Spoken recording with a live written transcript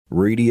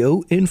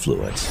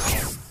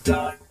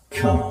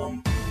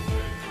radioinfluence.com.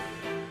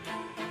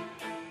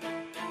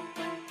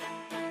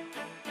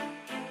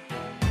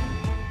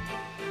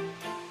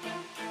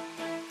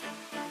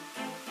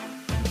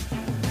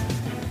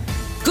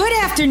 Good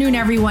afternoon,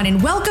 everyone,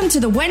 and welcome to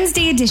the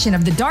Wednesday edition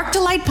of the Dark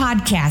to Light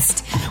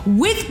podcast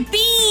with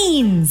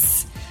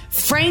Beans.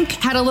 Frank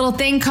had a little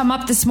thing come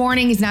up this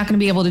morning. He's not going to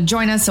be able to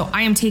join us, so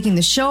I am taking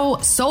the show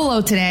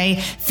solo today.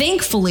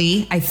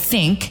 Thankfully,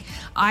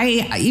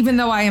 even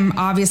though I am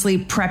obviously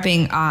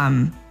prepping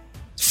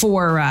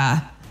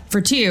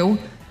for two,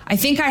 I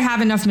think I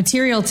have enough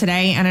material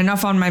today and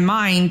enough on my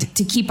mind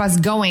to keep us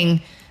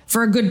going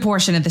for a good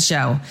portion of the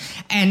show.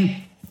 And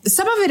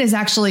some of it is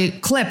actually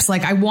clips.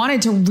 Like, I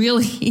wanted to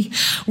really,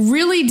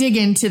 really dig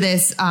into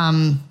this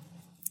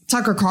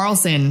Tucker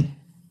Carlson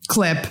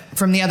clip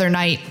from the other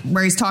night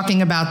where he's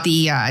talking about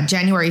the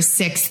January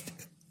 6th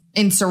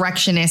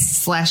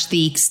insurrectionists /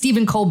 the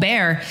Stephen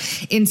Colbert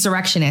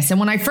insurrectionists. And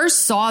when I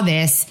first saw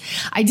this,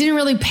 I didn't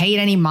really pay it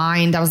any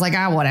mind. I was like,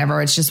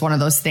 whatever. It's just one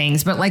of those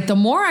things. But like, the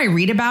more I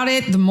read about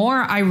it, the more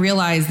I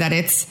realize that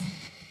it's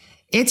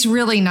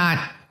really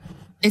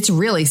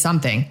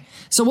something.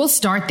 So we'll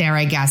start there,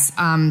 I guess.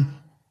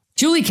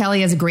 Julie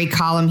Kelly has a great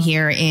column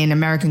here in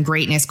American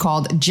Greatness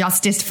called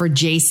Justice for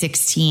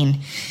J16.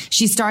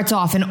 She starts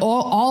off an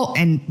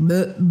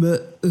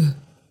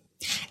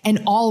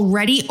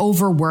already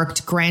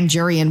overworked grand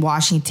jury in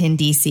Washington,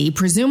 D.C.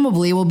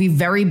 presumably will be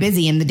very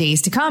busy in the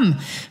days to come.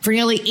 For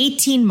nearly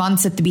 18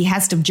 months at the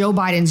behest of Joe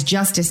Biden's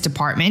Justice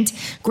Department,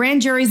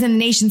 grand juries in the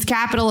nation's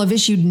capital have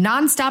issued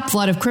nonstop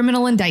flood of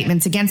criminal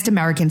indictments against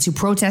Americans who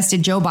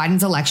protested Joe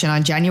Biden's election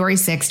on January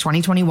 6,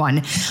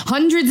 2021.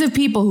 Hundreds of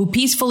people who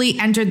peacefully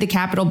entered the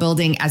Capitol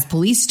building as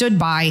police stood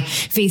by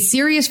face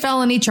serious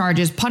felony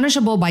charges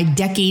punishable by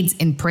decades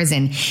in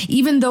prison.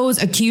 Even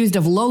those accused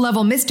of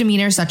low-level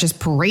misdemeanors such as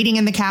parading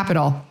in the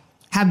Capitol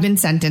have been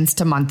sentenced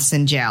to months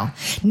in jail.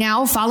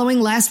 Now, following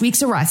last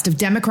week's arrest of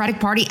Democratic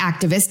Party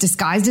activists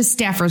disguised as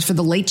staffers for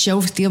the Late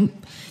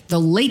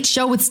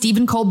Show with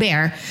Stephen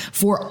Colbert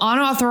for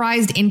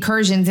unauthorized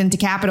incursions into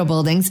Capitol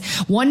buildings,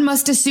 one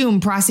must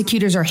assume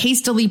prosecutors are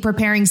hastily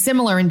preparing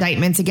similar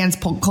indictments against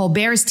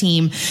Colbert's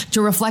team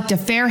to reflect a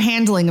fair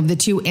handling of the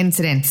two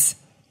incidents.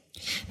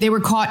 They were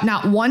caught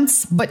not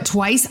once, but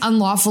twice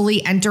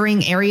unlawfully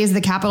entering areas of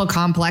the Capitol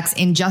complex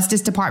in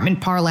Justice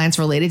Department parlance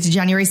related to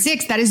January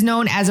 6th that is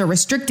known as a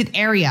restricted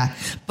area,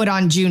 but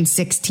on June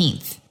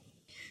 16th.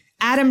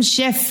 Adam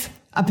Schiff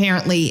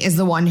apparently is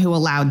the one who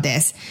allowed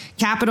this.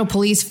 Capitol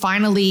Police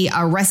finally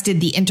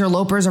arrested the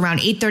interlopers around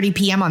 8:30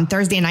 p.m. on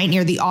Thursday night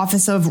near the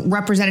office of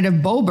Representative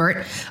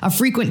Boebert, a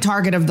frequent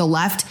target of the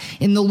left,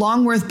 in the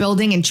Longworth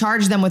building, and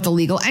charged them with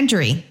illegal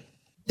entry.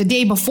 The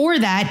day before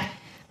that,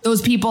 those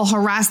people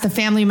harassed the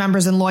family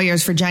members and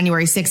lawyers for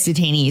January 6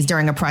 detainees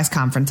during a press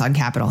conference on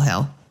Capitol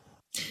Hill.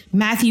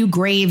 Matthew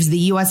Graves, the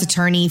U.S.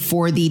 attorney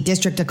for the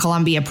District of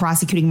Columbia,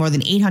 prosecuting more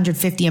than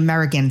 850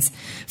 Americans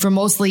for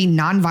mostly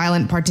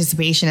nonviolent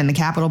participation in the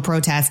Capitol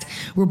protest,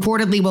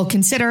 reportedly will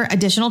consider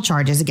additional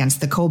charges against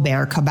the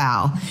Colbert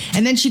cabal.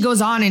 And then she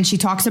goes on and she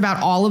talks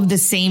about all of the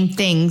same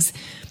things.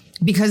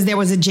 Because there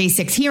was a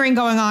J6 hearing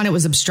going on, it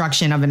was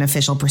obstruction of an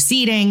official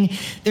proceeding.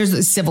 There's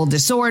a civil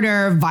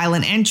disorder,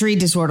 violent entry,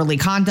 disorderly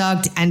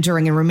conduct,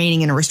 entering and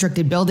remaining in a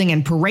restricted building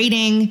and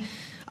parading,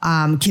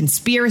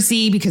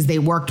 conspiracy because they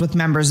worked with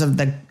members of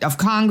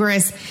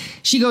Congress.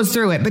 She goes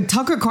through it. But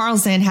Tucker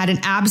Carlson had an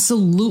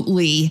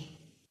absolutely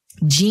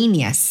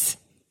genius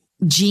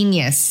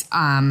clip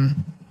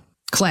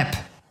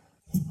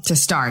to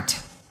start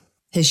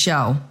his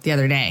show the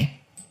other day.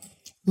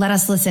 Let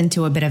us listen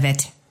to a bit of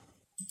it.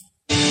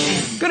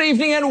 Good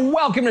evening and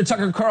welcome to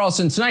Tucker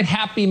Carlson Tonight.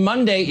 Happy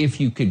Monday, if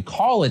you could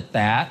call it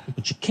that,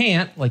 but you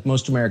can't. Like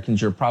most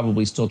Americans, you're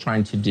probably still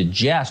trying to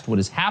digest what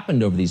has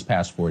happened over these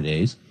past 4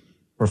 days.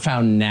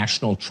 Profound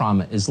national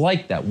trauma is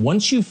like that.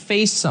 Once you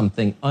face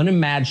something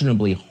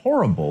unimaginably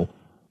horrible,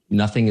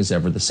 nothing is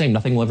ever the same.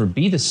 Nothing will ever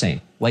be the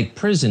same. Like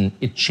prison,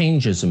 it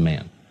changes a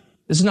man.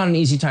 This is not an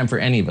easy time for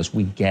any of us.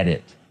 We get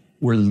it.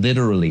 We're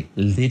literally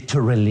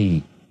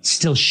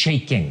still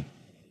shaking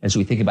as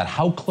we think about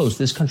how close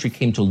this country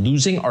came to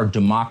losing our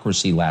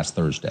democracy last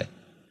Thursday.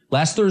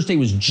 Last Thursday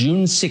was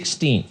June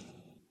 16th,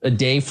 a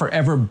day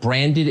forever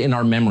branded in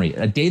our memory,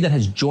 a day that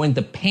has joined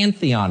the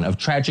pantheon of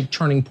tragic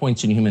turning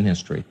points in human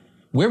history.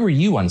 Where were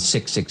you on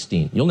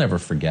 6/16? You'll never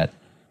forget,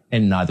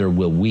 and neither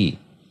will we.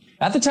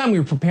 At the time, we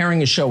were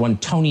preparing a show on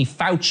Tony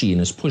Fauci and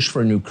his push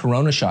for a new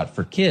corona shot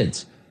for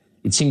kids.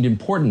 It seemed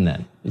important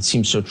then. It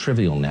seems so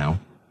trivial now.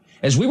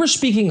 As we were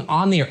speaking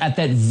on the air, at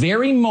that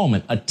very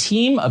moment, a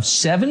team of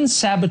 7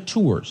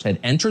 saboteurs had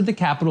entered the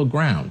Capitol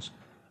grounds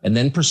and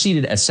then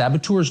proceeded, as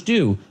saboteurs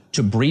do,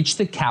 to breach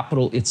the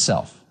Capitol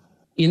itself.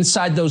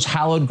 Inside those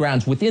hallowed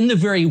grounds, within the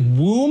very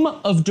womb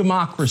of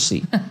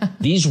democracy,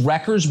 these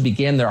wreckers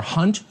began their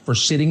hunt for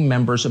sitting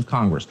members of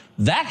Congress.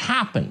 That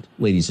happened,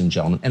 ladies and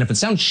gentlemen, and if it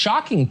sounds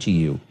shocking to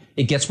you,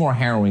 it gets more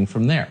harrowing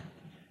from there.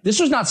 This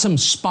was not some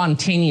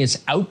spontaneous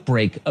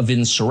outbreak of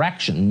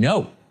insurrection.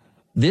 No.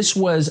 This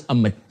was a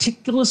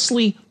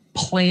meticulously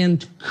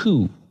planned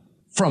coup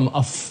from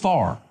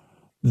afar.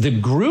 The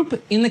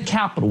group in the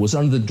Capitol was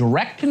under the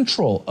direct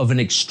control of an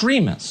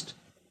extremist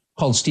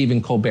called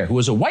Stephen Colbert, who,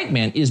 as a white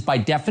man, is by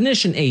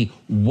definition a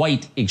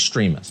white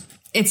extremist.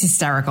 It's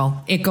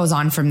hysterical. It goes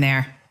on from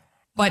there.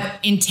 But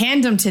in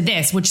tandem to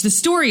this, which the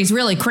story is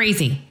really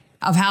crazy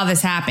of how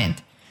this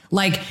happened,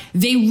 like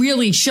they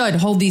really should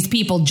hold these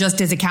people just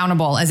as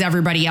accountable as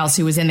everybody else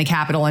who was in the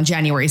Capitol on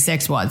January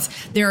 6th was.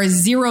 There is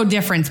zero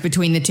difference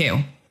between the two.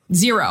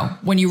 Zero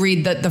when you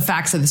read the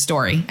facts of the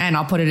story. And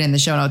I'll put it in the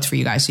show notes for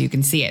you guys so you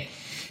can see it.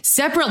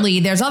 Separately,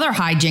 there's other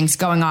hijinks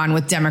going on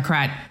with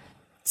Democrat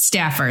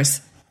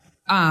staffers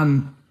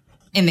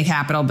in the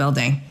Capitol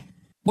building.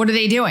 What are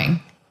they doing?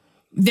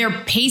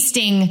 They're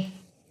pasting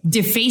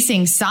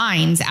defacing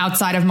signs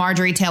outside of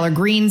Marjorie Taylor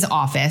Greene's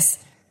office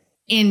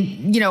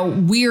in,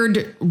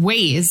 weird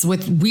ways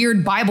with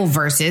weird Bible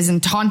verses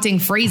and taunting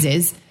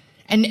phrases.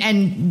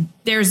 And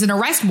there's an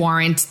arrest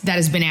warrant that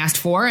has been asked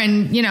for,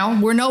 and,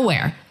 we're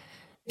nowhere.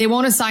 They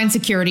won't assign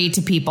security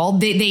to people.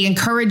 They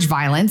encourage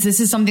violence. This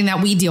is something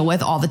that we deal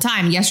with all the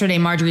time. Yesterday,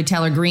 Marjorie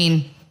Taylor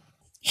Greene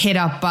hit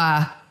up,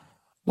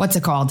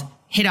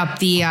 hit up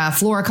the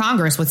floor of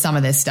Congress with some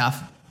of this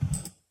stuff.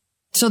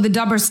 So the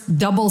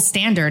double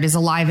standard is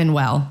alive and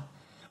well.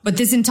 But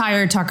this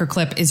entire Tucker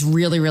clip is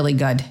really, really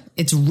good.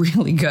 It's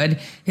really good.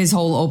 His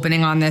whole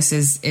opening on this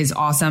is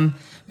awesome.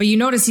 But you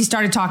notice he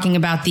started talking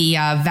about the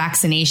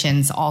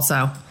vaccinations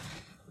also.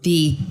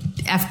 The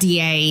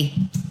FDA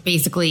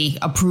basically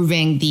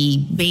approving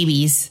the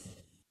babies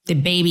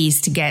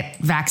to get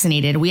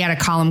vaccinated. We had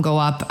a column go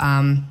up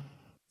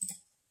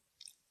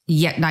not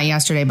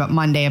yesterday, but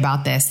Monday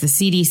about this. The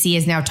CDC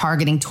is now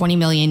targeting 20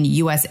 million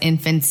U.S.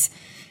 infants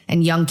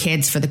and young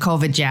kids for the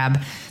COVID jab.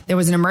 There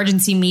was an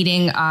emergency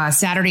meeting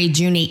Saturday,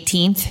 June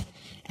 18th,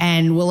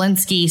 and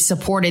Walensky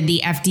supported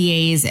the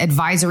FDA's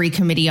advisory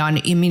committee on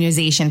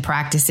immunization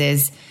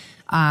practices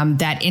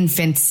that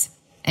infants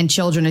and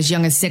children as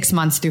young as 6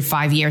 months through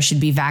 5 years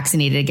should be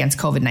vaccinated against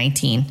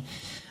COVID-19.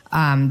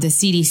 The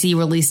CDC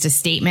released a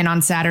statement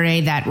on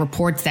Saturday that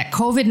reports that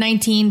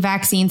COVID-19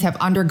 vaccines have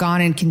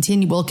undergone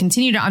and will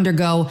continue to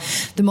undergo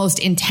the most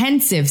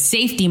intensive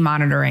safety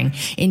monitoring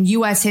in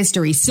U.S.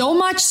 history, so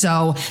much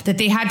so that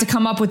they had to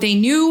come up with a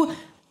new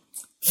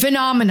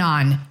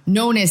phenomenon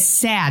known as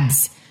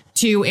SADS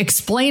to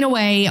explain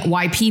away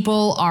why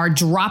people are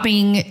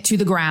dropping to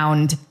the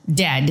ground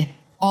dead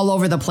all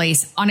over the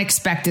place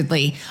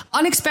unexpectedly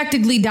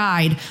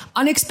died,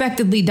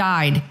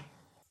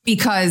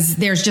 because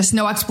there's just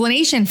no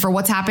explanation for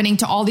what's happening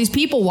to all these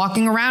people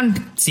walking around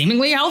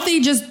seemingly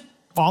healthy, just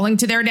falling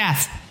to their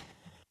death.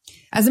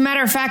 As a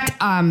matter of fact,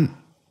 a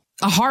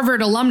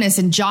Harvard alumnus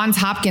and Johns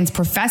Hopkins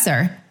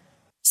professor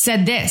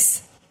said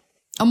this: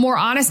 a more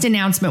honest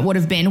announcement would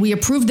have been, we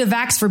approved the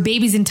vax for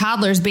babies and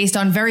toddlers based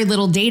on very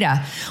little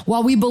data.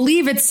 While we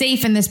believe it's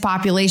safe in this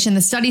population,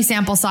 the study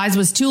sample size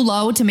was too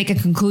low to make a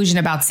conclusion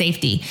about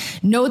safety.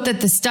 Note that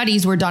the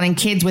studies were done in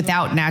kids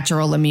without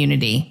natural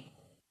immunity.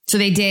 So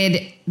they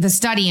did the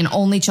study in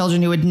only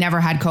children who had never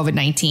had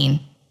COVID-19.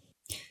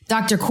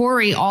 Dr.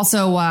 Corey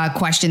also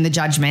questioned the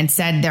judgment,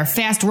 said they're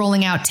fast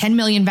rolling out 10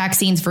 million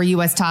vaccines for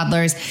U.S.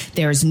 toddlers.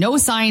 There's no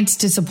science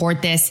to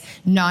support this.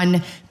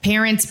 None.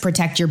 Parents,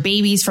 protect your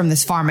babies from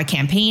this pharma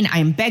campaign.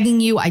 I'm begging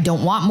you. I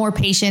don't want more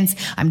patients.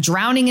 I'm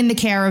drowning in the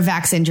care of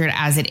vax-injured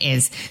as it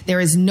is.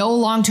 There is no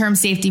long-term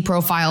safety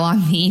profile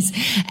on these.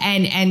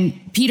 And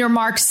Peter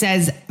Marks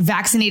says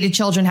vaccinated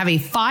children have a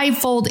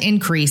 5-fold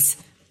increase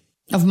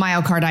of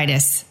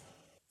myocarditis.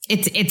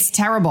 It's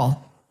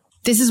terrible.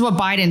 This is what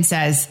Biden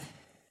says.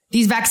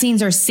 These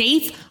vaccines are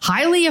safe,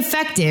 highly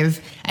effective,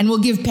 and will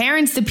give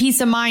parents the peace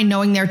of mind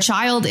knowing their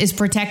child is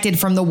protected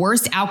from the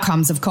worst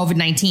outcomes of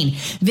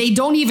COVID-19. They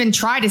don't even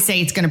try to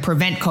say it's going to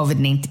prevent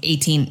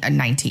COVID-19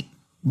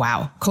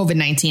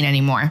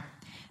 anymore.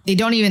 They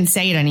don't even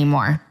say it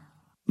anymore.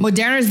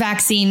 Moderna's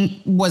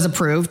vaccine was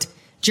approved.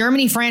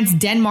 Germany, France,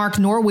 Denmark,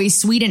 Norway,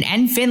 Sweden,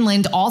 and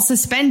Finland all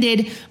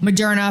suspended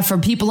Moderna for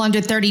people under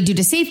 30 due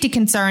to safety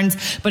concerns.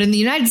 But in the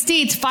United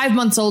States,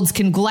 5-month-olds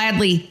can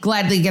gladly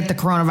get the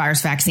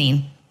coronavirus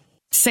vaccine.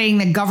 Saying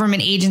that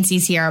government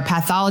agencies here, a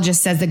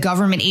pathologist says the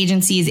government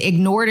agencies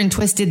ignored and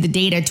twisted the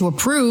data to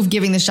approve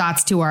giving the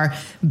shots to our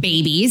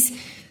babies.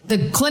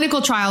 The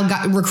clinical trial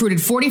recruited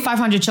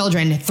 4,500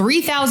 children.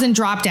 3,000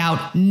 dropped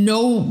out.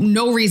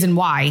 No reason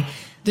why.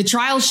 The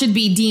trial should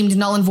be deemed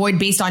null and void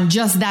based on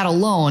just that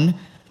alone.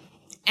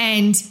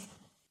 And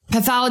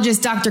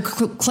pathologist Dr.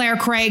 Claire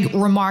Craig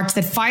remarked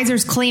that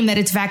Pfizer's claim that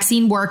its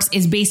vaccine works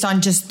is based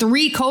on just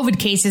 3 COVID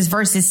cases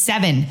versus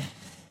 7.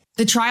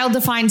 The trial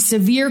defined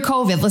severe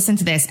COVID, listen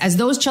to this, as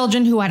those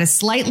children who had a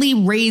slightly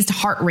raised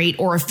heart rate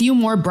or a few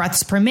more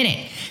breaths per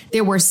minute.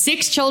 There were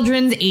 6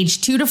 children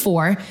aged 2 to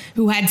 4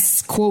 who had,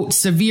 quote,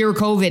 severe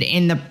COVID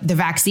in the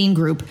vaccine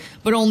group,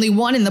 but only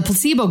 1 in the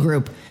placebo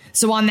group.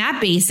 So on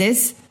that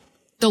basis,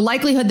 the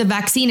likelihood the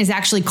vaccine is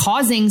actually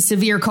causing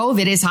severe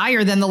COVID is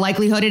higher than the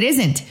likelihood it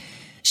isn't.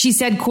 She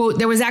said, quote,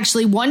 there was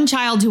actually 1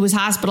 child who was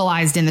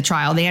hospitalized in the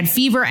trial. They had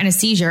fever and a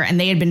seizure and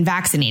they had been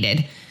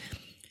vaccinated.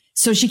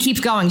 So she keeps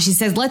going. She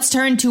says, let's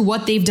turn to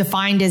what they've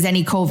defined as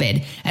any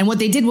COVID. And what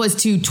they did was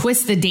to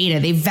twist the data.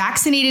 They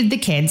vaccinated the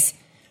kids.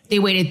 They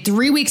waited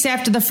 3 weeks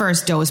after the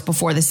first dose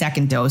before the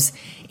second dose.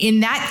 In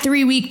that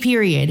 3-week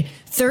period,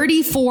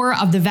 34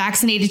 of the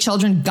vaccinated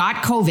children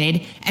got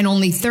COVID and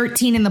only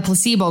 13 in the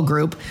placebo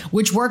group,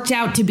 which worked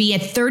out to be a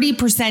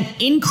 30%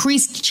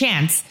 increased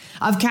chance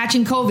of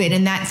catching COVID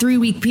in that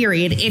 3-week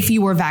period if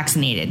you were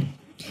vaccinated.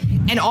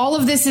 And all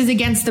of this is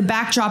against the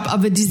backdrop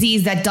of a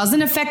disease that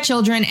doesn't affect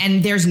children,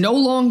 and there's no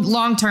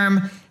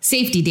long-term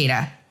safety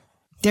data.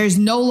 There's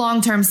no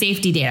long-term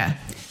safety data.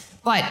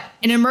 But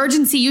an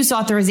emergency use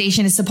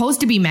authorization is supposed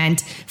to be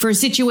meant for a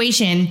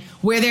situation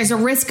where there's a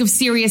risk of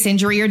serious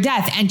injury or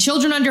death. And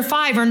children under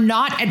 5 are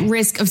not at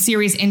risk of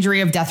serious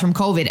injury or death from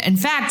COVID. In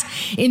fact,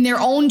 in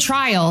their own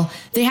trial,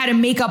 they had to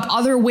make up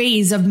other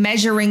ways of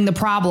measuring the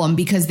problem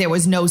because there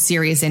was no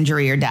serious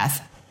injury or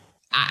death.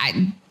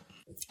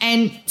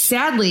 And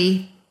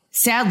sadly,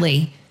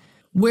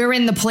 we're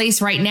in the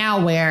place right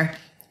now where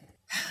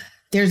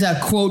there's a,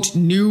 quote,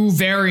 new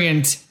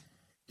variant.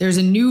 There's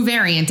a new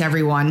variant,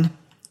 everyone.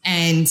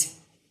 And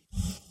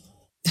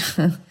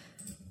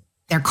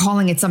they're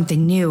calling it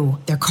something new.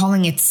 They're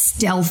calling it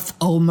Stealth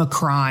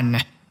Omicron.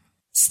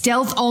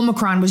 Stealth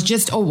Omicron was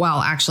just,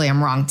 actually,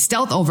 I'm wrong.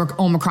 Stealth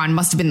Omicron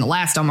must have been the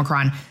last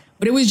Omicron,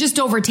 but it was just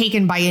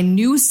overtaken by a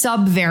new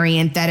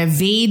subvariant that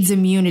evades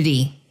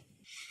immunity.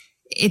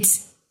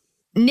 It's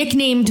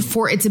nicknamed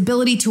for its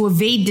ability to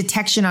evade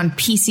detection on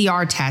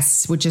PCR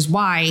tests, which is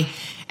why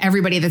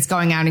everybody that's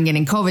going out and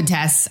getting COVID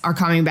tests are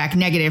coming back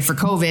negative for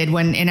COVID,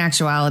 when in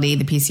actuality,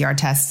 the PCR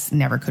tests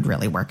never could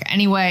really work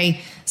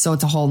anyway. So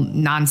it's a whole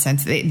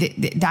nonsense.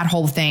 That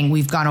whole thing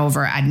we've gone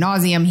over ad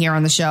nauseum here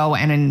on the show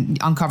and in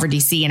Uncover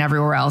DC and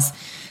everywhere else.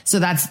 So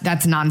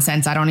that's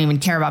nonsense. I don't even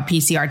care about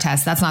PCR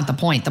tests. That's not the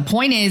point. The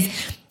point is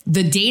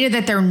the data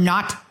that they're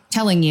not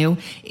telling you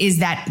is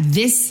that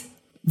this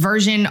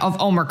version of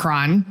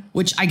Omicron,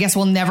 which I guess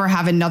will never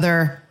have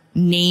another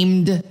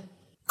named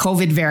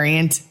COVID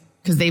variant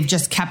because they've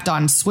just kept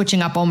on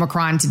switching up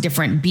Omicron to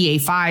different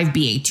BA5,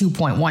 BA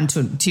 2.1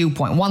 to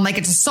 2.1, like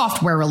it's a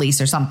software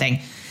release or something.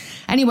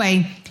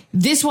 Anyway,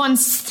 this one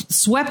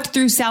swept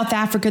through South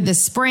Africa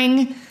this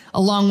spring,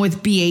 along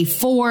with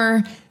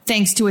BA4,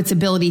 thanks to its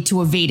ability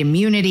to evade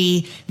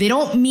immunity. They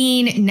don't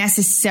mean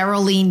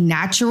necessarily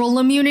natural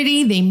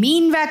immunity. They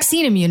mean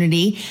vaccine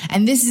immunity.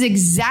 And this is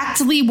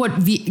exactly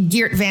what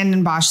Geert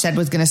Vanden Bossche said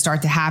was going to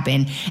start to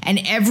happen. And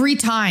every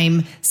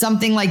time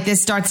something like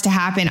this starts to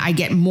happen, I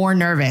get more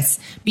nervous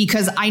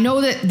because I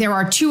know that there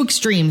are two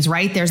extremes,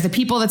 right? There's the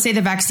people that say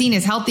the vaccine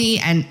is healthy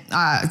and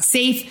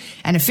safe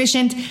and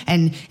efficient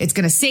and it's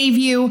going to save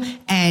you.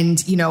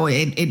 And, you know,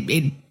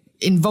 it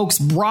invokes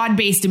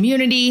broad-based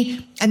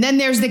immunity. And then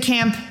there's the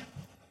camp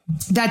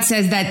that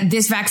says that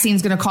this vaccine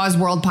is going to cause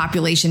world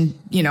population,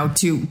 you know,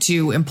 to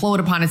implode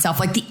upon itself,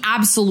 like the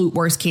absolute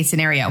worst case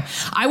scenario.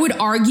 I would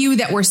argue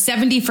that we're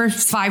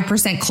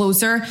 75%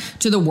 closer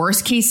to the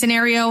worst case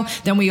scenario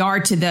than we are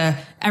to the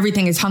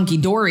everything is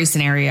hunky-dory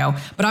scenario.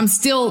 But I'm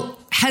still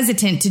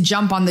hesitant to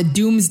jump on the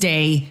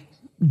doomsday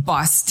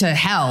bus to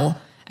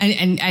hell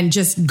and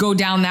just go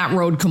down that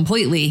road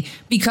completely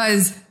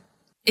because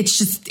it's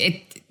just,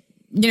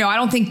 you know, I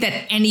don't think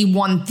that any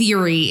one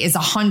theory is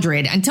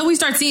 100 until we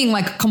start seeing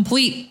like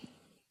complete,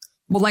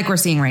 well, like we're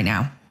seeing right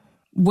now,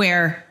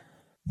 where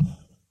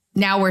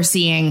now we're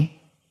seeing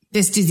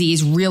this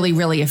disease really,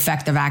 really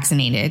affect the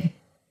vaccinated,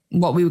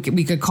 what we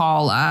could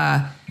call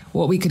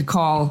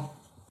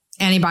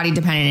antibody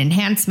dependent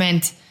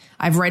enhancement.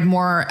 I've read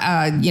more,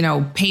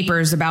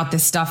 papers about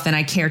this stuff than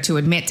I care to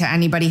admit to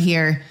anybody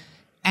here.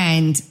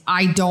 And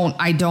I don't,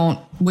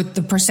 with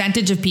the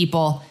percentage of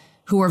people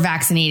who are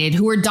vaccinated,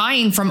 who are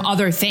dying from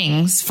other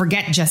things,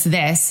 forget just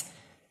this,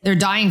 they're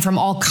dying from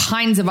all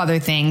kinds of other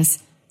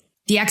things.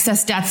 The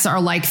excess deaths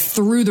are like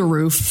through the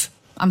roof.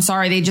 I'm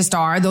sorry, they just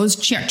are. Those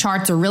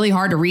charts are really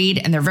hard to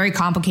read and they're very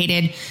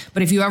complicated.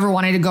 But if you ever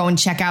wanted to go and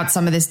check out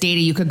some of this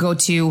data, you could go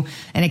to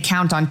an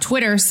account on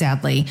Twitter,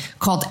 sadly,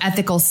 called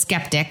Ethical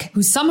Skeptic,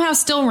 who somehow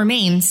still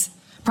remains,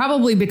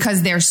 probably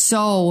because they're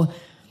so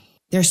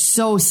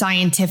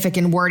scientific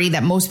and wordy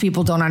that most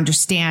people don't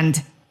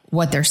understand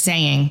what they're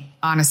saying.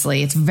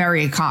 Honestly, it's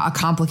very a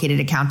complicated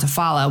account to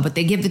follow, but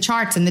they give the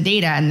charts and the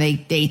data and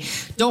they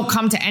don't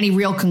come to any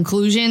real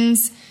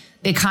conclusions.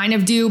 They kind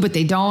of do, but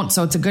they don't.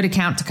 So it's a good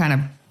account to kind of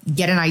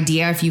get an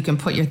idea if you can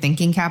put your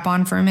thinking cap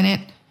on for a minute.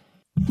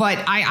 But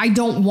I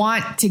don't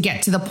want to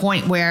get to the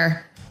point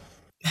where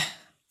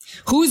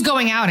who's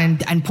going out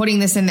and putting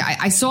this in.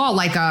 I saw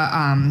like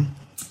a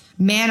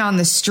man on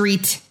the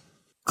street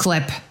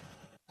clip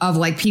of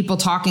like people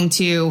talking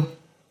to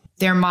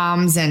their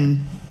moms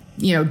and,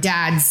 you know,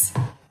 dads,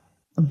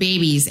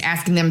 babies,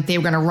 asking them if they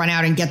were going to run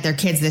out and get their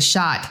kids this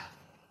shot.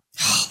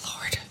 Oh,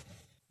 Lord.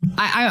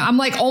 I'm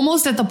like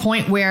almost at the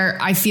point where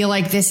I feel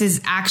like this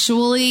is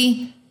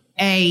actually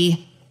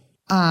a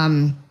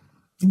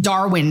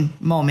Darwin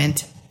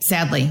moment,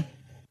 sadly.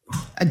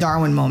 A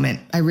Darwin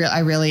moment. I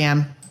really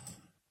am.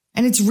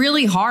 And it's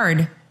really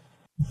hard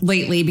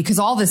lately because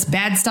all this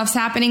bad stuff's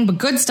happening, but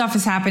good stuff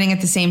is happening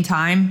at the same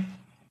time.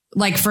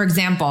 Like, for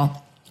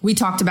example, we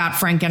talked about,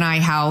 Frank and I,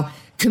 how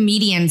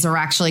comedians are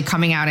actually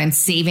coming out and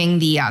saving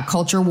the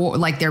culture war.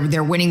 Like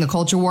they're winning the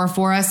culture war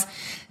for us.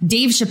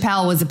 Dave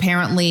Chappelle was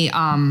apparently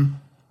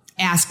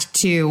asked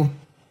to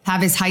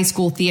have his high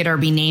school theater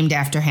be named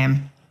after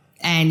him.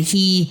 And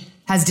he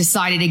has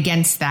decided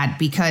against that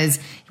because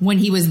when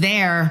he was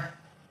there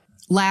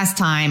last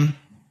time,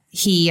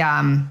 he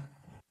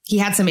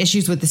had some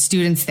issues with the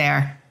students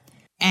there.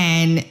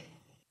 And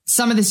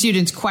some of the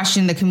students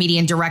questioned the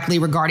comedian directly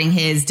regarding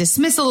his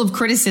dismissal of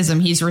criticism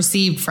he's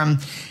received from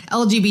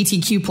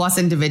LGBTQ plus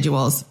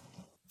individuals.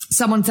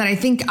 Someone said,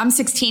 I'm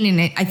 16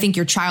 and I think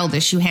you're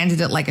childish. You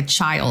handled it like a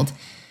child.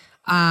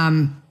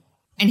 And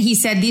he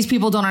said, these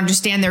people don't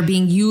understand they're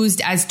being used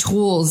as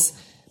tools,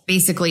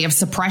 basically, of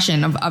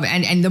suppression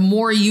and the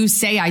more you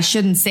say I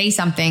shouldn't say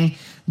something,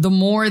 the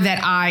more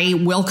that I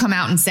will come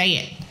out and say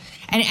it.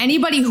 And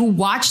anybody who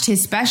watched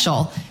his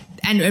special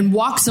and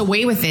walks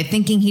away with it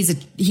thinking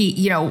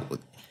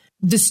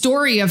the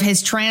story of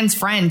his trans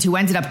friend who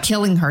ended up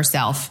killing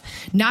herself,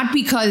 not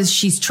because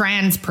she's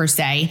trans per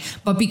se,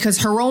 but because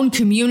her own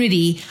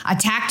community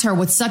attacked her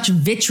with such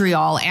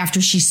vitriol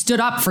after she stood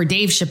up for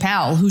Dave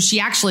Chappelle, who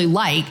she actually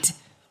liked.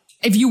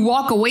 If you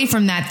walk away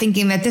from that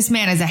thinking that this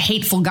man is a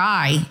hateful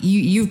guy,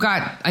 you've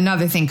got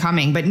another thing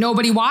coming, but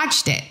nobody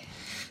watched it.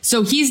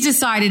 So he's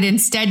decided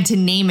instead to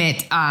name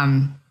it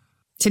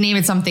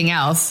something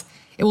else.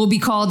 It will be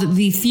called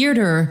the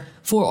Theater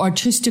for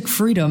Artistic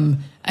Freedom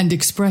and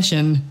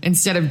Expression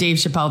instead of Dave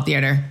Chappelle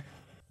Theater.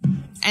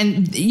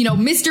 And,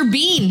 Mr.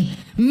 Bean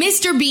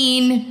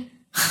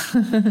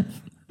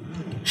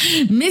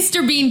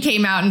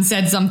came out and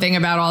said something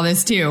about all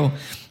this too.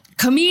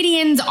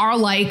 Comedians are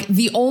like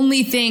the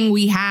only thing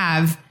we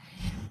have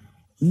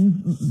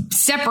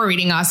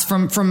separating us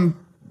from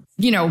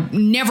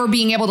never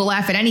being able to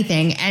laugh at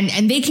anything.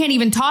 And they can't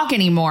even talk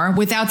anymore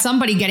without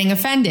somebody getting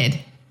offended.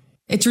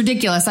 It's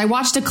ridiculous. I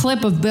watched a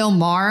clip of Bill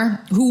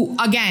Maher, who,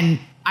 again,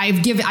 I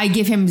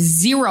give him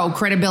zero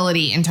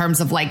credibility in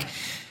terms of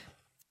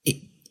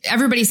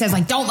everybody says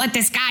don't let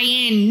this guy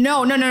in.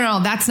 No.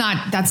 That's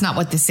not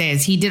what this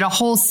is. He did a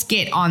whole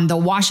skit on the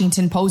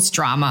Washington Post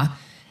drama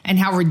and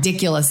how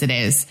ridiculous it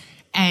is.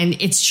 And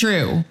it's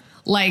true.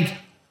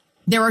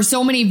 There are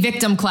so many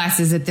victim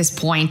classes at this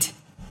point.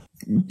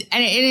 And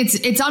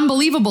it's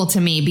unbelievable to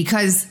me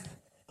because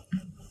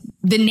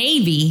the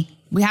Navy,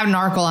 we had an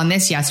article on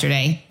this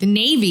yesterday. The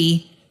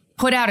Navy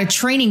put out a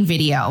training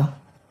video.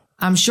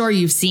 I'm sure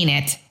you've seen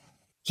it.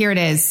 Here it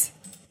is.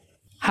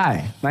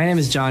 Hi, my name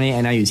is Johnny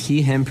and I use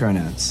he, him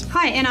pronouns.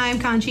 Hi, and I'm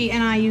Kanchi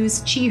and I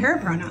use she, her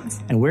pronouns.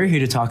 And we're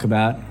here to talk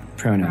about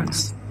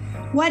pronouns.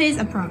 What is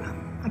a pronoun?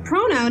 A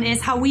pronoun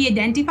is how we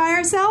identify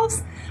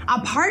ourselves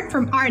apart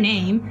from our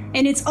name,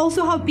 and it's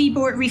also how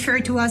people refer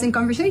to us in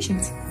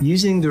conversations.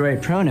 Using the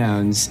right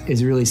pronouns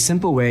is a really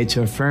simple way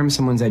to affirm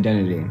someone's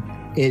identity.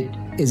 It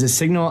is a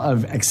signal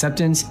of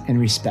acceptance and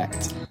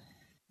respect.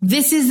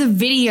 This is a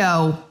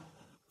video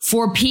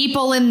for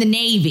people in the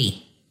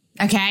Navy,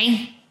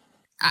 okay?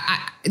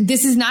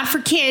 This is not for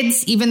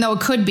kids, even though it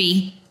could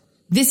be.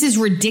 This is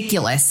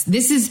ridiculous.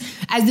 This is,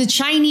 as the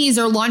Chinese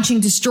are launching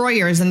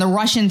destroyers and the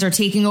Russians are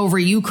taking over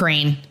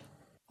Ukraine,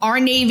 our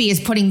Navy is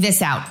putting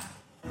this out.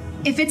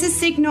 If it's a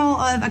signal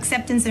of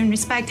acceptance and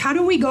respect, how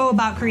do we go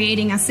about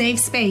creating a safe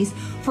space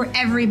for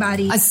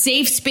everybody? A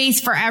safe space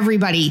for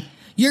everybody.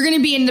 You're going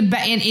to be in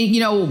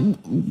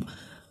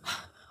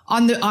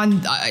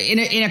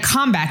a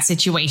combat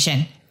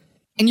situation,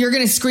 and you're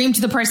going to scream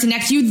to the person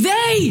next to you,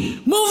 "They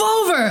move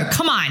over!"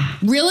 Come on,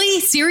 really?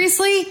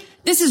 Seriously?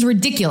 This is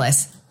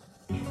ridiculous.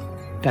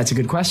 That's a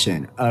good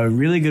question. A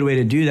really good way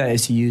to do that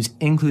is to use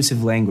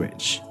inclusive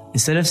language.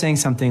 Instead of saying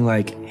something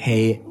like,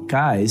 "Hey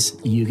guys,"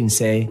 you can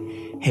say,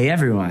 "Hey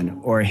everyone,"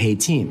 or "Hey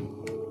team."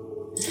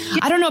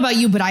 I don't know about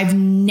you, but I've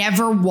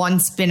never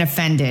once been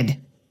offended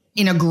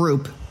in a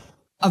group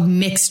of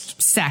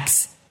mixed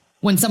sex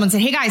when someone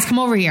said, "Hey guys, come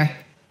over here."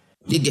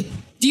 Do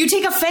you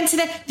take offense to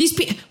that? These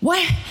people,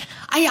 what?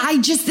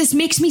 This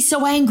makes me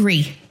so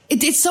angry.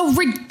 It's so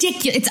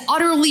ridiculous. It's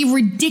utterly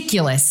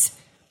ridiculous.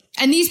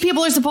 And these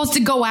people are supposed to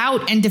go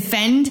out and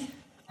defend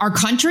our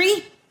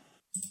country?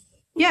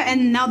 Yeah,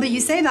 and now that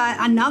you say that,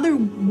 another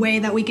way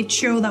that we could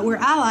show that we're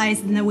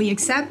allies and that we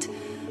accept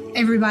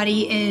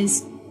everybody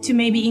is to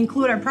maybe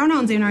include our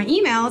pronouns in our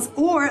emails,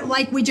 or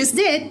like we just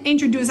did,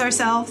 introduce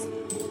ourselves.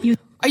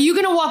 Are you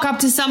going to walk up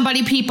to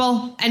somebody,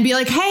 people, and be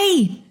like,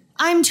 "Hey,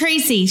 I'm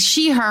Tracy,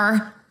 she,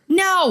 her"?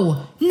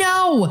 No,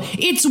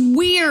 it's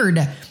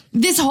weird.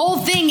 This whole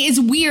thing is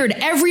weird.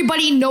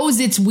 Everybody knows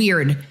it's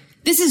weird.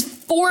 This is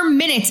 4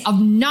 minutes of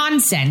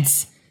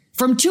nonsense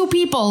from two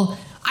people.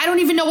 I don't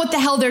even know what the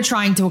hell they're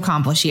trying to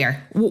accomplish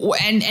here.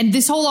 And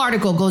this whole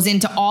article goes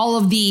into all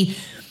of the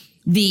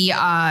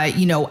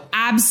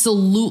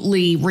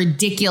absolutely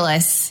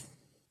ridiculous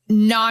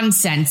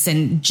nonsense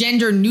and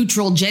gender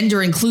neutral,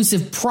 gender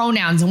inclusive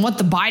pronouns and what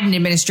the Biden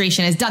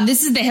administration has done.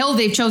 This is the hill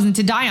they've chosen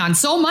to die on,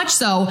 so much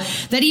so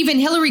that even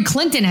Hillary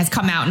Clinton has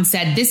come out and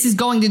said this is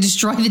going to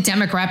destroy the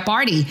Democrat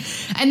Party.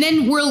 And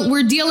then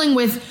we're dealing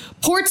with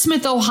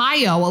Portsmouth,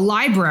 Ohio, a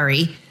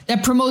library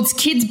that promotes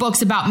kids'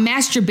 books about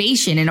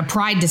masturbation in a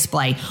pride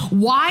display.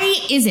 Why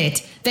is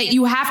it that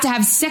you have to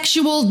have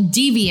sexual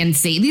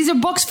deviancy? These are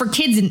books for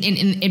kids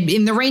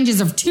in the ranges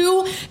of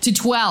 2 to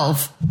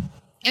 12.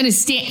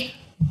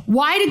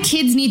 Why do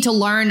kids need to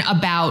learn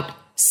about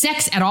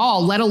sex at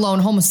all, let alone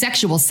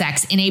homosexual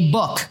sex, in a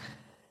book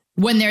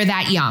when they're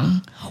that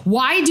young?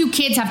 Why do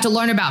kids have to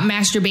learn about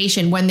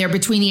masturbation when they're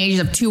between the ages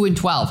of 2 and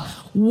 12?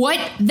 What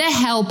the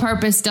hell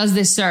purpose does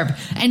this serve?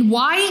 And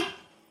why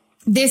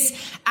this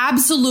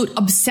absolute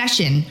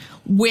obsession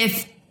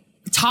with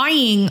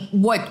tying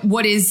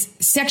what is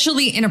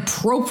sexually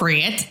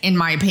inappropriate, in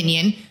my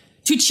opinion,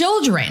 to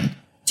children?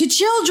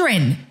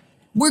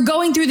 We're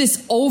going through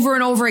this over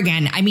and over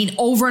again. I mean,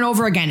 over and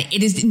over again.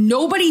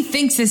 Nobody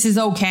thinks this is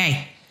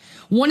okay.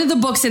 One of the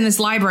books in this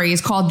library is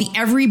called The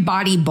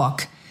Everybody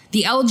Book,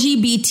 the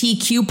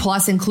LGBTQ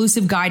plus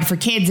inclusive guide for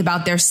kids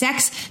about their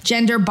sex,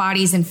 gender,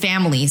 bodies, and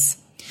families.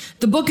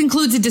 The book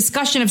includes a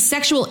discussion of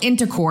sexual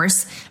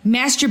intercourse,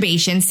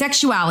 masturbation,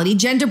 sexuality,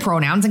 gender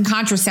pronouns, and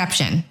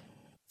contraception.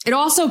 It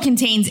also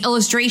contains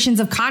illustrations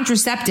of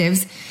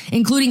contraceptives,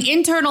 including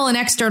internal and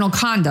external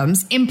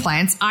condoms,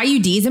 implants,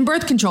 IUDs, and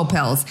birth control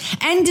pills,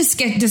 and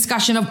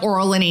discussion of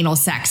oral and anal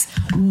sex.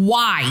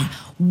 Why?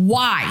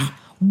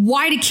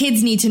 Why do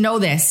kids need to know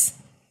this?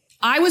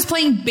 I was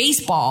playing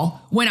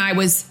baseball when I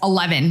was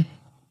 11,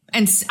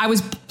 and I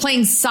was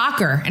playing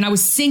soccer, and I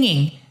was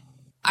singing.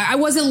 I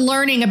wasn't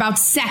learning about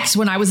sex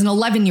when I was an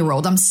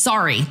 11-year-old. I'm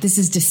sorry. This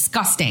is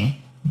disgusting.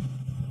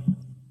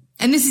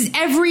 And this is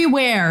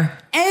everywhere.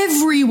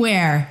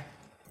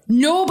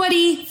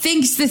 Nobody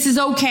thinks this is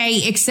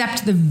okay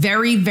except the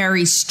very,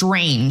 very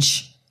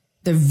strange.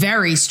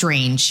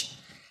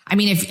 I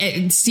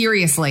mean,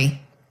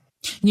 seriously,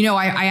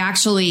 I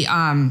actually,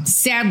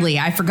 sadly,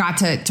 I forgot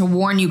to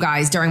warn you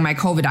guys during my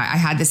COVID. I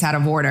had this out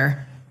of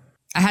order.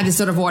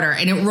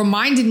 And it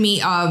reminded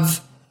me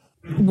of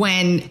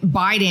when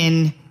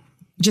Biden,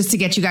 just to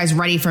get you guys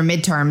ready for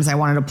midterms, I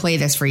wanted to play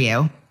this for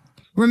you.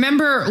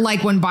 Remember,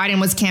 like when Biden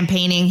was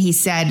campaigning, he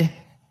said,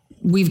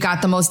 we've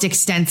got the most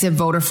extensive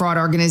voter fraud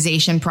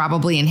organization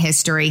probably in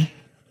history.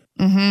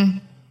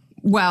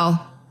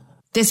 Well,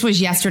 this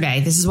was yesterday.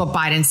 This is what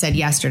Biden said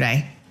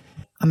yesterday.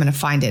 I'm going to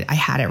find it. I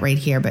had it right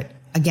here, but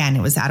again,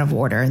 it was out of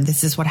order. And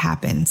this is what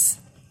happens,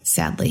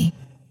 sadly.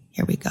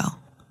 Here we go.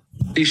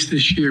 At least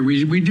this year,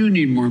 we do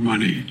need more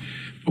money.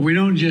 But we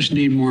don't just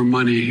need more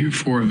money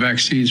for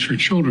vaccines for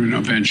children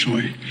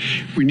eventually.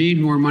 We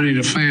need more money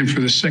to plan for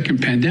the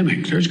second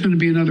pandemic. There's going to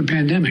be another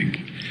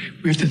pandemic.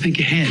 We have to think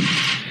ahead.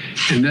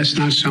 And that's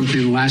not something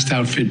the last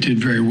outfit did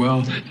very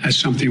well. That's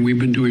something we've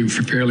been doing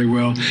fairly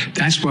well.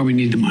 That's why we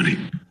need the money.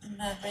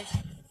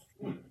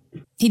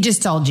 He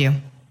just told you.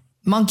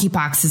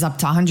 Monkeypox is up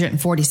to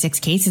 146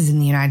 cases in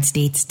the United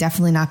States.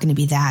 Definitely not going to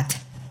be that.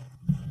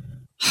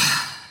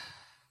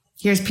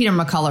 Here's Peter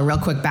McCullough real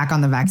quick back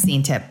on the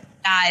vaccine tip.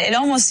 It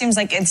almost seems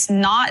like it's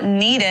not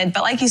needed.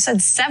 But like you said,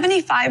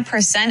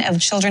 75% of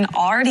children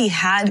already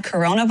had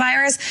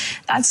coronavirus.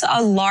 That's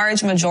a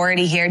large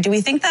majority here. Do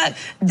we think that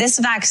this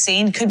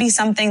vaccine could be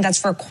something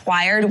that's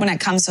required when it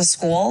comes to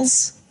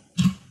schools?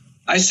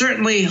 I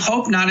certainly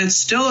hope not. It's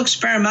still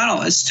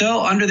experimental. It's still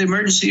under the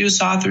emergency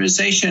use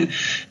authorization.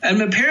 And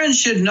the parents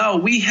should know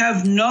we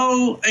have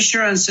no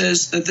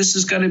assurances that this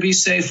is going to be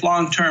safe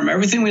long term.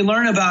 Everything we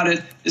learn about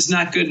it is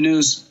not good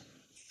news.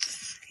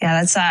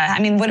 Yeah, that's,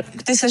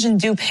 what decision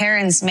do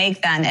parents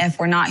make then if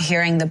we're not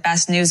hearing the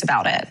best news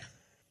about it?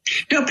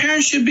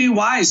 Parents should be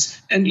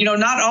wise. And,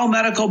 not all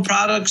medical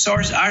products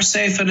are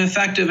safe and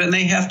effective, and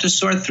they have to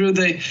sort through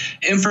the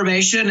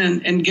information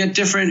and get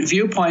different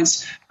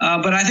viewpoints.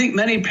 But I think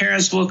many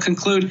parents will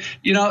conclude,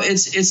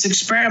 it's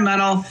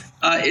experimental.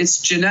 It's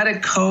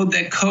genetic code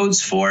that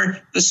codes for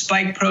the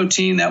spike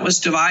protein that was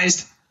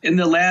devised in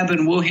the lab in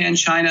Wuhan,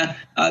 China.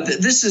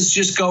 This is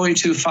just going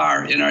too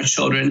far in our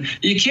children.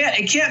 It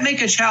can't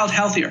make a child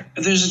healthier.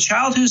 If there's a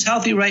child who's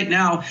healthy right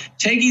now,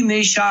 taking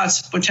these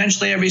shots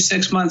potentially every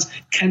 6 months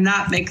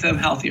cannot make them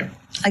healthier.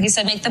 Like you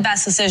said, make the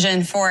best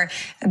decision for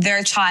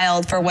their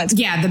child for what's...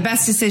 Yeah, the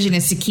best decision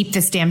is to keep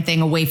this damn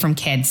thing away from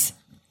kids.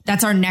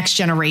 That's our next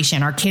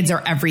generation. Our kids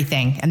are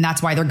everything. And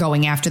that's why they're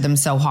going after them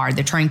so hard.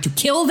 They're trying to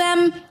kill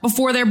them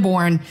before they're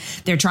born.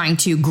 They're trying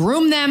to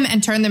groom them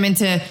and turn them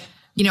into,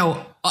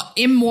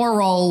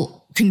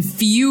 immoral,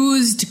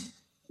 confused,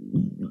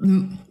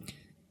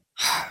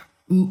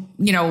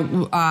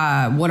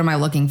 what am I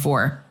looking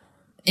for?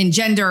 In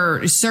gender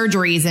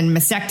surgeries and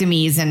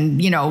mastectomies and,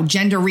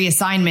 gender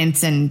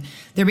reassignments. And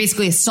they're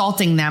basically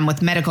assaulting them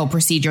with medical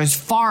procedures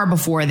far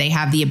before they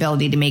have the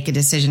ability to make a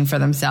decision for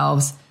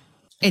themselves.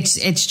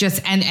 It's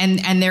just,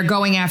 and they're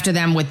going after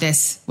them with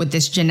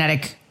this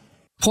genetic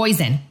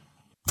poison,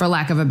 for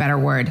lack of a better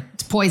word.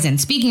 It's poison.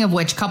 Speaking of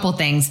which, couple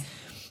things.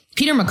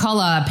 Peter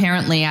McCullough,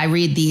 apparently, I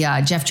read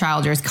the Jeff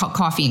Childers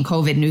Coffee and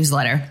COVID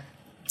newsletter.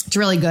 It's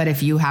really good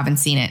if you haven't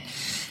seen it.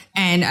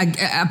 And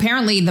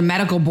apparently the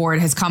medical board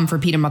has come for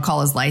Peter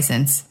McCullough's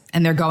license,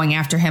 and they're going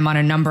after him on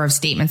a number of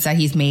statements that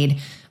he's made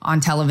on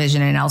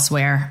television and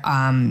elsewhere,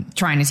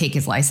 trying to take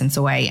his license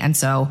away. And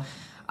so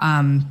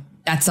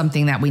that's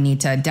something that we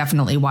need to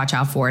definitely watch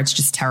out for. It's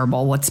just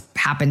terrible what's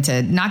happened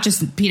to not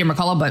just Peter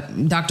McCullough,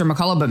 but Dr.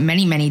 McCullough, but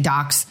many, many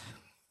docs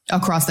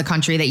across the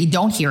country that you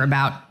don't hear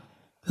about,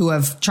 who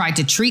have tried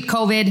to treat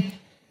COVID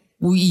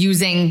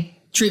using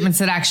treatments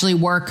that actually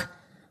work,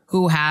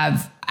 who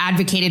have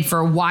advocated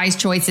for wise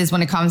choices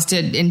when it comes to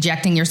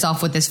injecting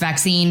yourself with this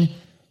vaccine.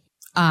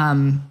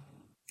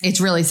 It's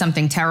really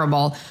something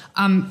terrible.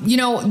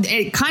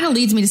 It kind of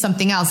leads me to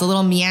something else, a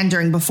little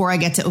meandering before I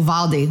get to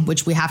Uvalde,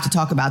 which we have to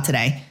talk about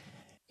today,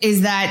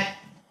 is that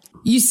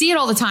you see it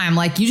all the time.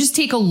 Like, you just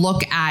take a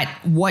look at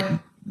what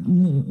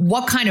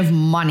kind of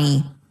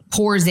money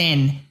pours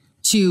in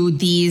to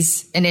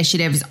these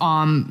initiatives, and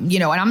I'm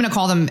going to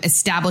call them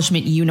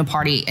establishment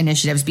uniparty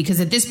initiatives,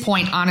 because at this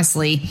point,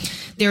 honestly,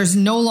 there's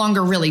no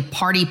longer really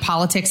party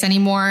politics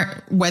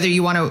anymore, whether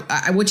you want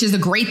to, which is a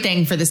great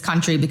thing for this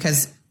country,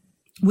 because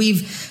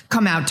we've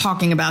come out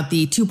talking about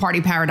the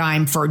two-party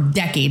paradigm for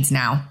decades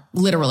now,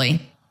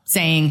 literally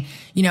saying,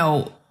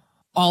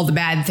 all the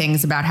bad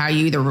things about how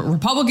you either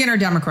Republican or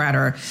Democrat,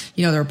 or,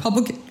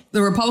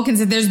 the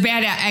Republicans, there's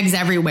bad eggs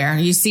everywhere.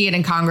 You see it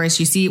in Congress.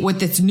 You see it with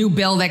this new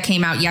bill that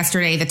came out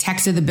yesterday, the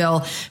text of the bill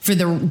for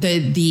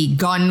the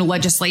gun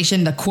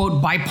legislation, the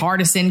quote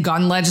bipartisan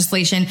gun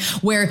legislation,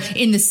 where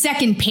in the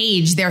second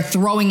page, they're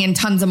throwing in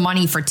tons of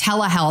money for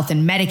telehealth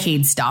and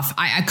Medicaid stuff.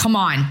 I come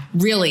on,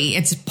 really,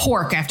 it's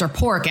pork after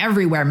pork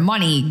everywhere.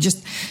 Money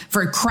just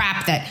for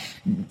crap that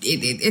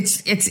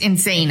it's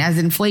insane as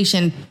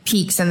inflation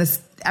peaks and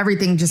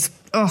everything just,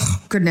 oh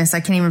goodness,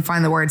 I can't even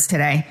find the words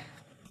today.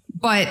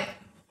 But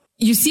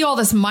you see all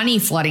this money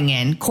flooding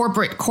in,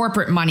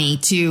 corporate money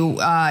to,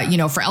 for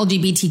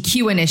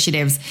LGBTQ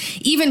initiatives,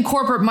 even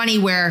corporate money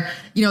where,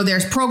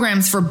 there's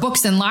programs for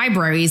books and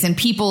libraries, and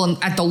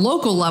people at the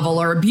local level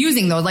are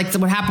abusing those, like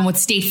what happened with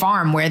State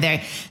Farm, where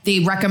they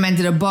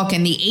recommended a book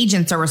and the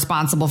agents are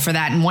responsible for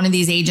that. And one of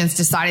these agents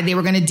decided they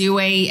were going to do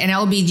an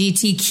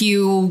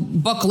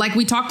LGBTQ book like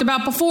we talked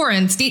about before.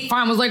 And State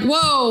Farm was like,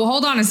 whoa,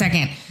 hold on a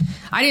second.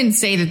 I didn't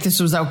say that this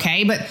was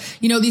okay, but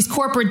these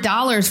corporate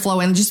dollars flow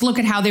in. Just look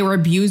at how they were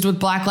abused with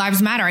Black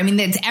Lives Matter. I mean,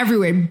 it's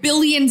everywhere.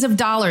 Billions of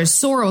dollars.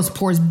 Soros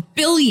pours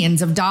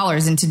billions of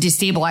dollars into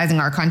destabilizing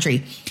our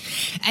country.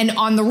 And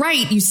on the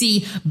right, you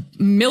see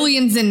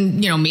millions and,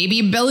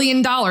 maybe $1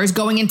 billion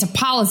going into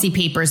policy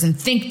papers and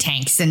think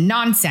tanks and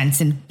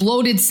nonsense and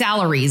bloated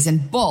salaries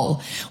and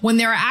bull. When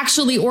there are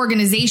actually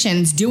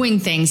organizations doing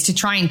things to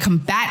try and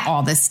combat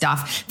all this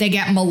stuff, they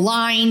get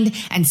maligned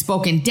and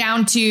spoken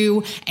down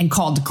to and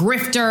called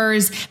grifters,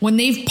 when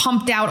they've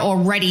pumped out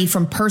already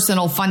from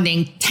personal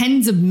funding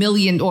tens of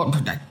millions, or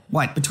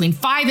between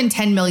 $5 and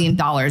 $10 million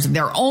of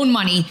their own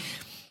money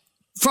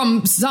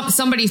from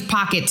somebody's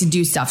pocket to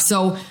do stuff.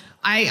 So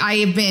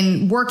I have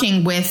been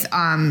working with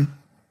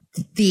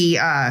the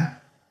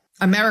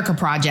America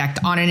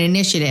Project on an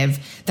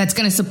initiative that's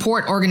going to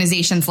support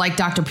organizations like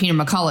Dr. Peter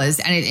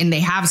McCullough's, and they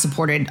have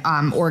supported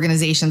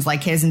organizations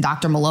like his and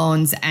Dr.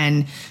 Malone's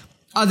and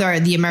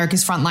the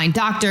America's Frontline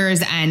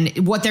Doctors.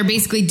 And what they're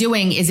basically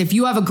doing is, if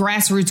you have a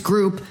grassroots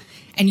group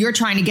and you're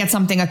trying to get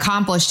something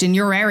accomplished in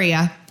your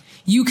area,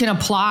 you can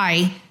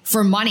apply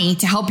for money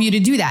to help you to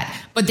do that.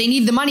 But they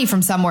need the money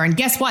from somewhere. And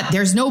guess what?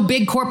 There's no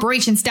big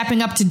corporation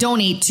stepping up to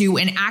donate to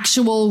an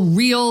actual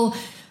real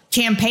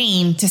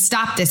campaign to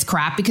stop this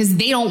crap, because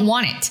they don't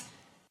want it.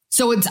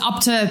 So it's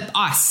up to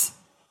us.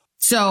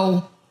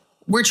 So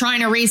we're trying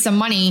to raise some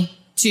money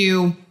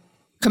to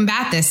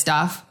combat this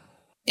stuff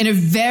in a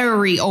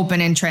very open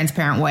and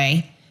transparent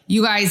way.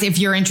 You guys, if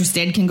you're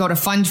interested, can go to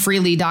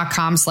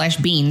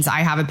fundfreely.com/beans. I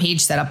have a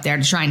page set up there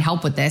to try and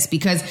help with this,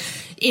 because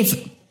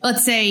if,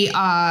 let's say,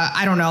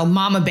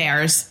 Mama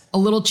Bears, a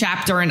little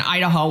chapter in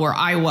Idaho or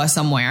Iowa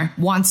somewhere,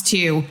 wants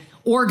to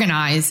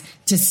organize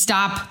to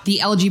stop the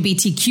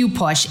LGBTQ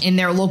push in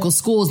their local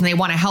schools, and they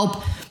want to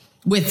help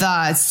with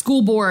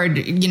school board,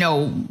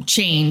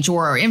 change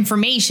or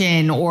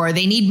information, or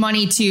they need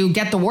money to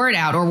get the word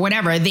out or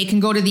whatever, they can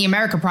go to the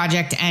America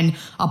Project and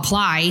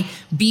apply,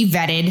 be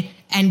vetted,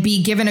 and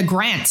be given a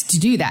grant to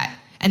do that.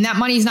 And that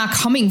money is not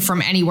coming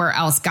from anywhere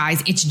else,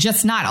 guys. It's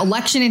just not.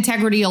 Election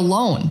integrity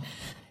alone.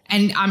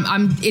 And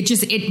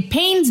it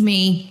pains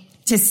me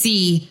to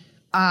see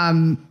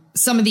some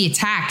of the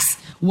attacks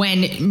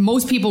when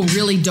most people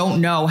really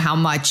don't know how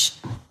much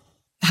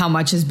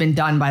has been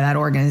done by that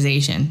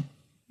organization.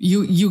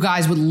 You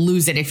guys would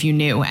lose it if you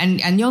knew,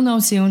 and you'll know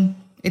soon.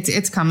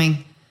 It's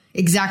coming.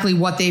 Exactly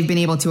what they've been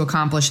able to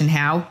accomplish and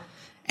how.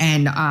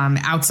 And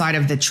outside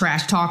of the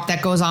trash talk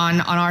that goes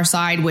on our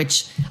side,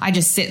 which I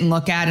just sit and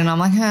look at, and I'm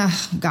like,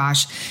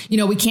 gosh,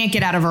 we can't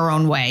get out of our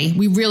own way.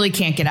 We really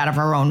can't get out of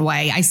our own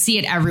way. I see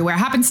it everywhere. It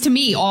happens to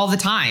me all the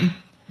time.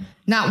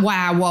 Not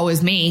wow, woe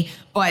is me,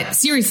 but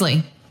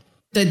seriously,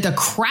 the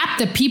crap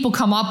that people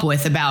come up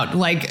with about,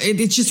 like,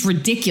 it's just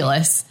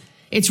ridiculous.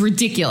 It's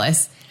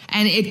ridiculous.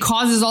 And it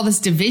causes all this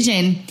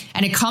division,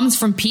 and it comes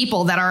from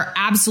people that are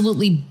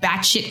absolutely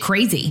batshit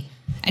crazy.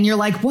 And you're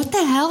like, what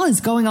the hell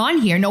is going on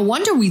here? No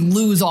wonder we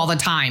lose all the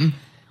time.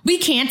 We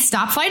can't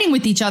stop fighting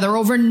with each other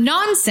over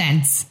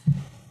nonsense.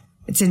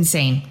 It's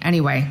insane.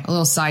 Anyway, a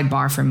little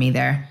sidebar from me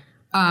there.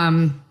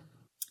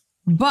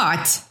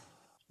 But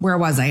where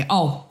was I?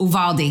 Oh,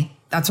 Uvalde.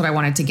 That's what I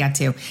wanted to get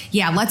to.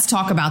 Yeah, let's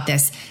talk about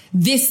this.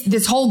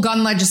 This whole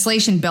gun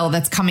legislation bill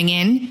that's coming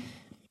in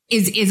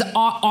is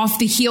off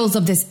the heels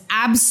of this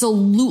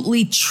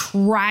absolutely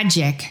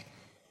tragic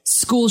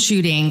school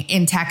shooting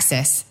in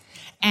Texas.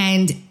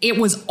 And it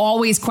was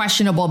always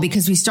questionable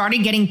because we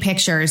started getting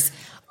pictures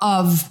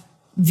of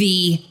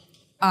the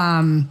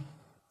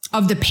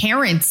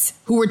parents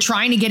who were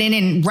trying to get in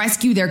and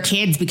rescue their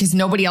kids because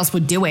nobody else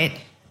would do it,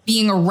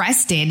 being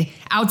arrested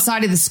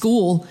outside of the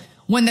school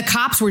when the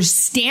cops were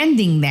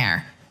standing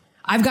there.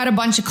 I've got a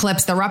bunch of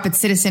clips. They're up at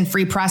Citizen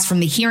Free Press from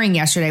the hearing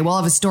yesterday. We'll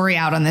have a story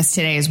out on this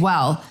today as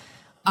well.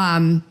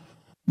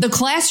 The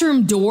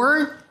classroom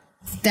door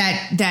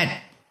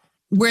that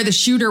where the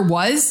shooter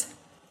was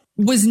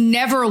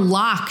never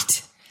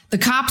locked. The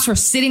cops were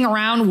sitting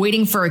around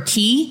waiting for a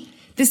key.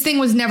 This thing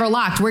was never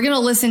locked. We're going to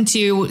listen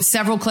to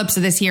several clips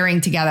of this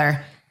hearing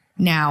together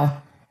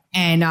now.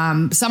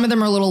 And some of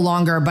them are a little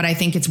longer, but I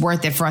think it's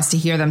worth it for us to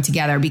hear them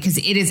together because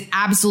it is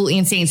absolutely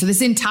insane. So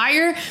this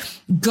entire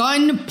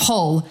gun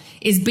pull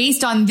is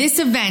based on this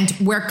event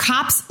where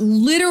cops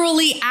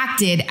literally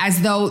acted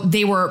as though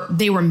they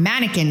were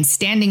mannequins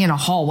standing in a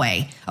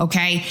hallway.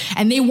 OK,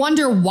 and they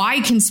wonder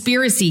why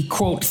conspiracy,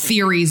 quote,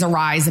 theories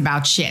arise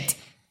about shit.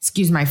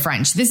 Excuse my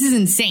French. This is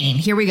insane.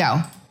 Here we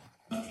go.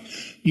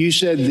 You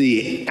said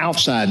the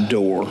outside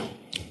door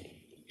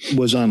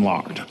was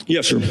unlocked.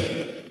 Yes, sir.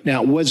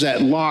 Now, was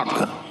that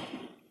lock,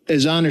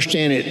 as I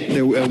understand it,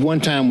 there at one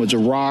time was a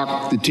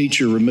rock. The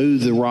teacher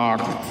removed the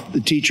rock.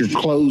 The teacher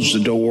closed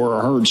the door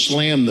or heard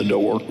slam the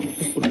door.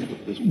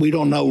 We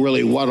don't know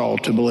really what all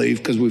to believe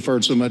because we've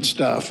heard so much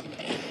stuff.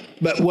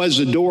 But was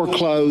the door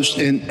closed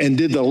and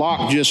did the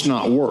lock just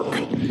not work?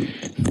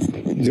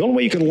 The only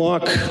way you can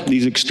lock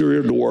these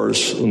exterior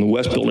doors in the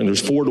West building,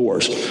 there's 4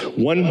 doors.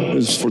 One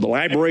is for the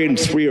library and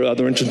 3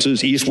 other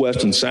entrances, east,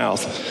 west, and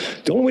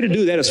south. The only way to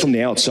do that is from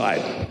the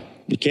outside.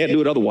 You can't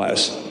do it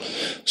otherwise.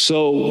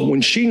 So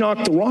when she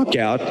knocked the rock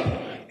out,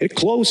 it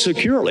closed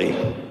securely.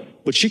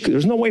 But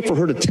there's no way for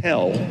her to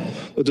tell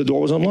that the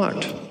door was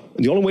unlocked.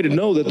 And the only way to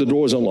know that the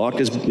door was unlocked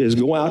is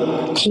go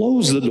out,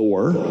 close the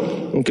door,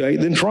 okay,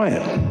 then try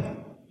it.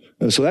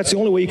 And so that's the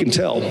only way you can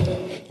tell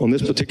on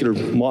this particular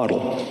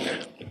model.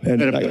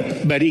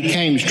 But he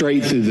came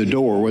straight through the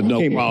door with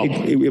no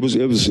problem. It was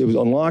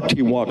unlocked.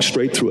 He walked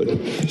straight through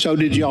it. So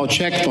did y'all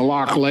check the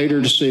lock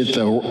later to see if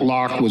the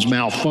lock was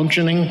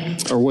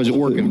malfunctioning or was it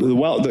working?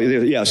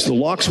 Yes, the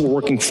locks were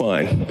working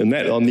fine. And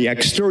that on the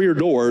exterior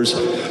doors,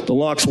 the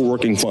locks were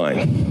working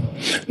fine.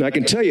 And I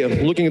can tell you,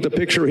 looking at the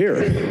picture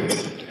here,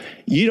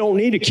 you don't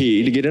need a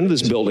key to get into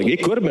this building.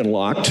 It could have been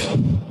locked.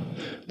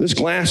 This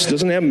glass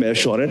doesn't have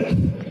mesh on it.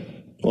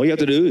 All you have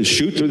to do is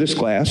shoot through this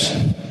glass.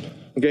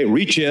 Okay,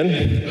 reach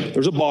in.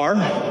 There's a bar.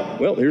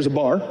 Well, here's a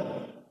bar.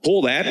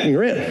 Pull that, and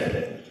you're in.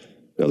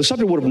 Now, the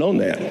subject would have known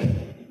that.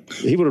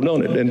 He would have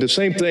known it. And the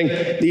same thing,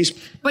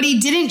 But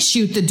he didn't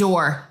shoot the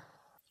door.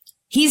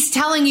 He's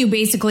telling you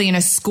basically in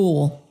a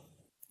school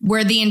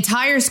where the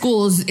entire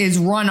school is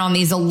run on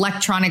these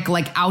electronic,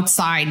 like,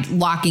 outside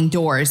locking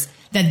doors,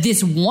 that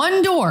this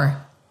one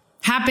door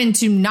happened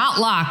to not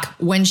lock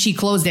when she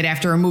closed it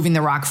after removing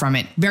the rock from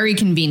it. Very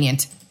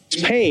convenient.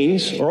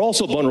 Panes are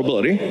also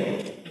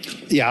vulnerability.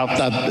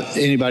 Yeah,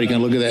 anybody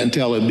can look at that and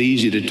tell it'd be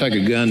easy to take a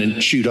gun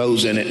and shoot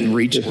holes in it and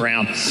reach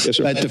around. Yes,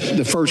 sir. But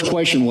the first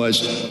question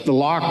was, the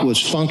lock was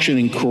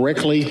functioning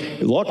correctly?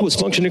 The lock was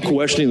functioning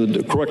correctly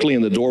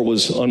and the door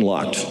was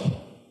unlocked.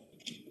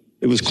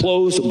 It was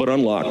closed but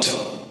unlocked.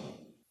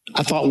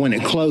 I thought when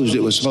it closed,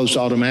 it was supposed to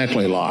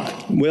automatically lock.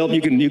 Well,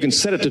 you can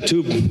set it to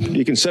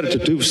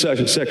two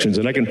sections,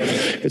 and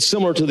it's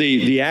similar to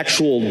the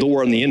actual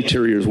door on the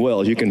interior as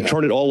well. You can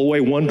turn it all the way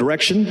one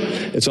direction.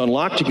 It's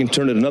unlocked. You can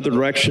turn it another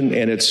direction,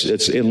 and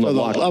it's in the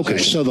lock. Okay,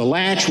 so the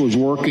latch was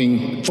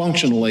working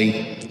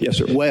functionally. Yes,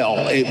 sir.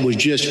 Well, it was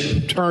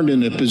just turned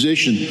into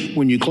position.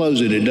 When you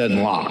close it, it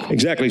doesn't lock.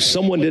 Exactly.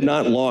 Someone did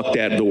not lock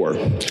that door.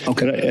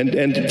 Okay.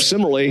 And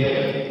similarly,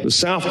 the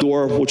south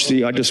door, which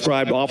I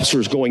described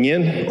officers going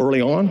in early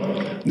on,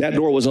 that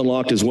door was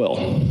unlocked as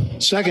well.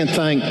 Second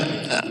thing,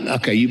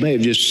 okay, you may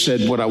have just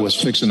said what I was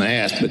fixing to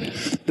ask, but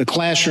the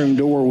classroom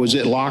door, was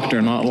it locked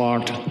or not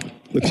locked?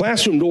 The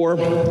classroom door,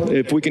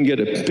 if we can get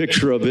a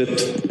picture of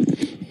it,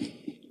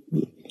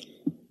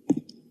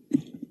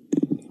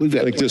 I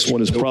think this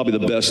one is probably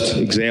the best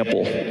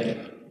example,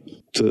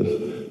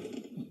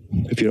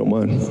 if you don't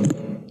mind.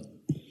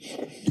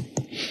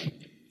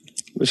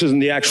 This isn't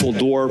the actual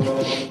door.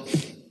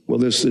 Well,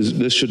 this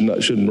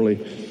shouldn't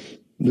really.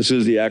 This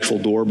is the actual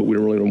door, but we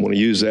don't want to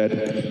use that.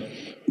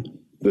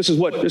 This is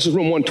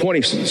room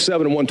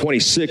 127 and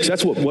 126.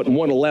 That's what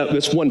 111,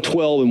 that's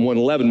 112 and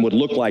 111 would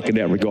look like in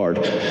that regard.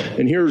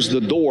 And here's the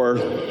door.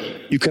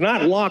 You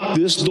cannot lock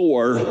this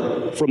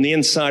door from the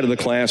inside of the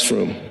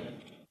classroom.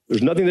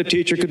 There's nothing the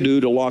teacher could do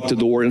to lock the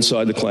door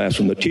inside the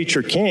classroom. The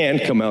teacher can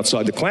come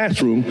outside the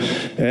classroom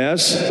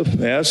as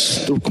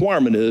the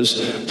requirement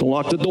is to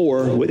lock the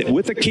door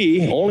with a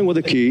key, only with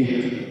a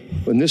key.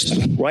 And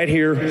this right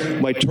here,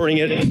 by turning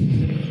it,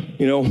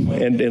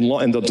 and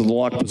the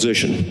lock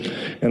position.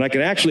 And I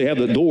can actually have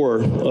the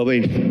door of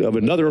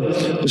another,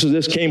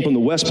 this came from the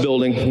West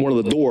Building, one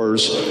of the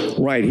doors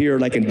right here,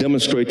 and I can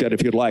demonstrate that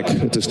if you'd like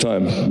at this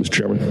time, Mr.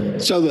 Chairman.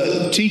 So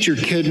the teacher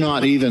could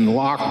not even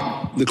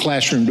lock the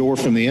classroom door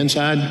from the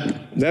inside?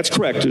 That's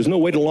correct. There's no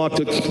way to lock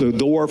the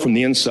door from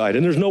the inside,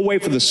 and there's no way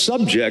for the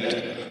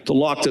subject to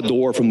lock the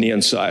door from the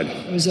inside.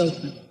 It was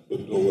open.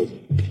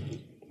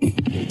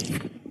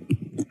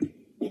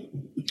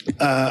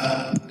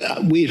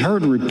 We'd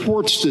heard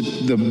reports that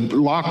the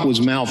lock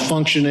was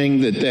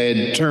malfunctioning, that they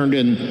had turned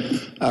in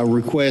a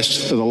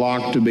request for the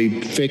lock to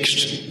be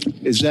fixed.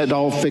 Is that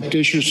all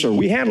fictitious? Or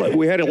we had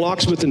a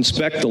locksmith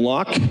inspect the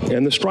lock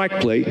and the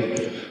strike plate.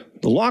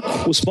 The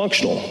lock was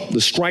functional.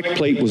 The strike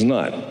plate was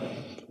not.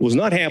 What was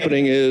not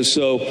happening is,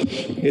 so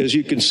as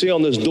you can see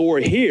on this door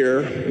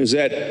here, is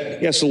that,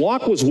 yes, the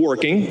lock was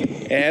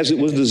working as it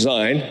was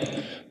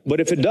designed, but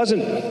if it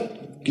doesn't,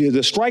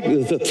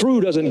 if the through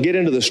doesn't get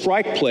into the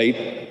strike plate,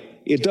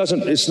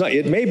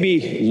 it may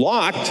be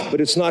locked, but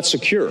it's not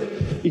secure.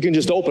 You can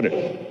just open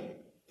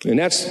it. And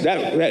that's,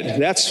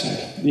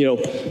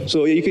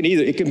 so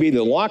it can be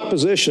the locked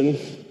position,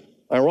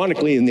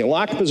 ironically, in the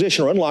locked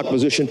position or unlocked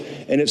position,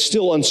 and it's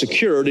still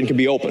unsecured and can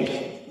be opened.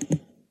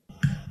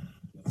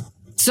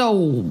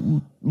 So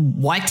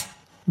what?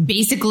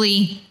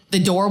 Basically, the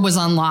door was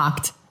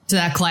unlocked to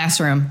that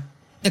classroom.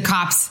 The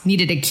cops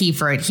needed a key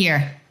for it.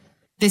 Here.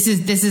 This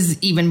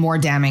is even more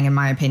damning, in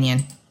my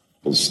opinion.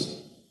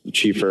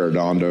 Chief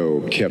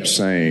Arredondo kept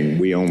saying,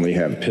 we only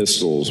have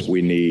pistols,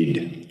 we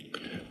need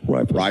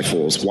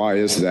rifles. Why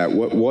is that?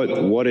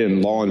 What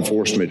in law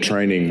enforcement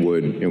training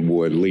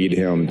would lead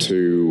him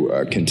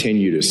to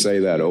continue to say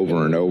that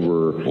over and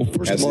over,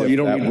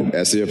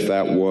 as if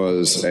that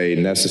was a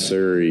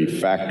necessary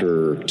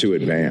factor to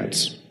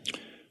advance?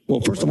 Well,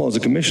 first of all, as a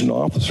commissioned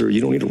officer,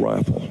 you don't need a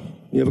rifle.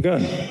 You have a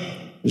gun.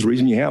 There's a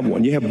reason you have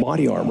one. You have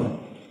body armor.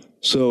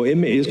 So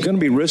it's going to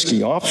be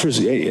risky. Officers,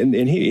 and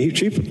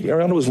Chief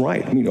Arredondo was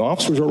right. I mean,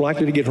 officers are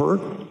likely to get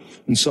hurt,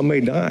 and some may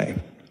die.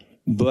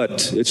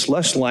 But it's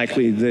less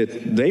likely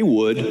that they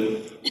would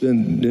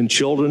than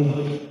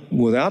children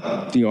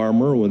without the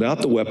armor,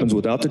 without the weapons,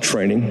 without the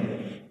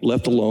training,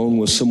 left alone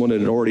with someone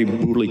that had already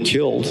brutally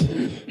killed.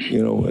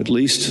 At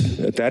least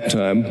at that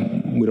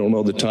time, we don't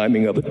know the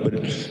timing of it,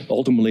 but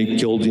ultimately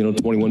killed,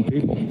 21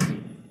 people.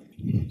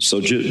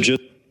 So just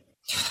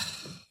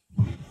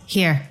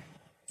here.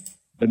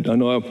 I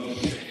know.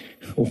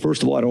 Well,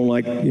 first of all, I don't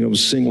like,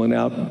 singling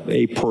out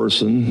a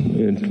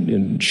person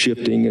and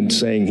shifting and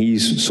saying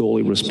he's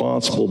solely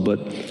responsible. But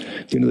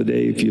at the end of the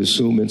day, if you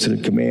assume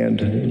incident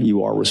command,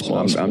 you are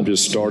responsible. I'm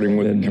just starting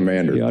with the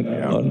commander. Yeah,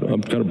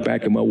 I'm kind of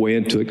backing my way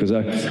into it because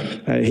I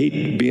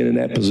hate being in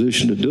that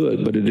position to do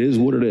it. But it is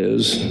what it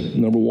is,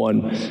 number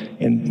one.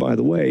 And by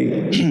the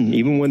way,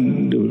 even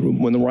when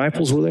the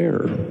rifles were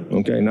there,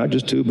 okay, not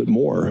just two, but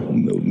more,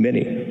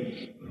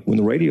 many. When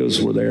the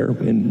radios were there,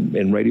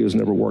 and radios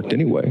never worked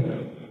anyway,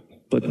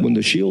 but when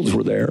the shields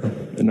were there,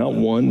 and not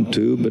one,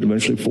 two, but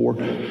eventually four,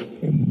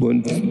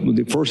 when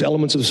the first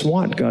elements of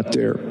SWAT got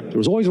there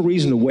was always a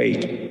reason to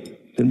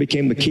wait. Then it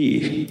became the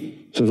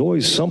key. So there's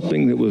always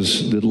something that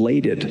was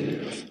elated.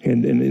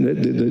 And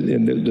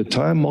the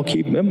time, I'll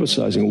keep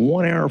emphasizing,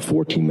 1 hour,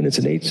 14 minutes,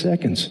 and 8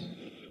 seconds.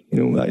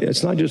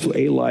 It's not just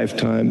a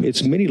lifetime,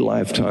 it's many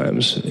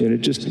lifetimes.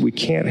 And we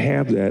can't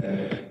have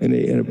that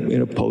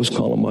in a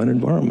post-Columbine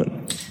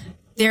environment.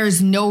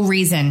 There's no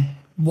reason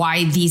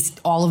why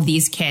all of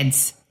these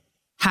kids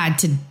had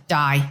to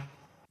die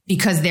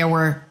because there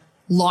were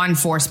law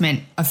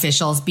enforcement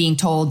officials being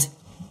told.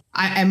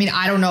 I mean,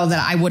 I don't know that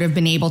I would have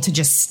been able to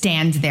just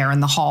stand there in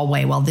the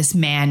hallway while this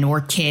man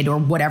or kid or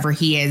whatever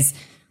he is,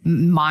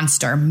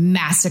 monster,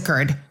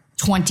 massacred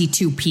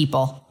 22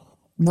 people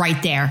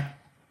right there.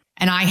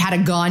 And I had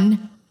a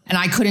gun and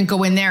I couldn't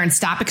go in there and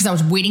stop it because I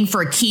was waiting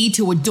for a key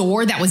to a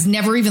door that was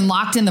never even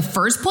locked in the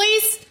first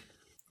place.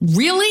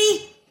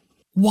 Really?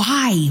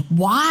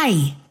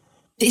 Why?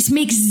 This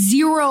makes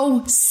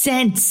 0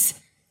 sense.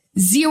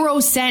 0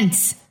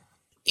 sense.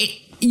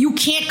 You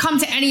can't come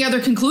to any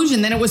other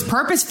conclusion than it was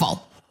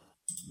purposeful.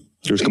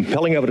 There's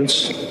compelling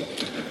evidence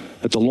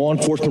that the law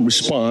enforcement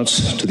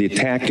response to the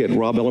attack at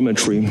Robb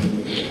Elementary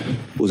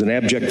was an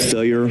abject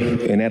failure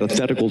and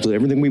antithetical to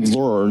everything we've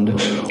learned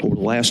over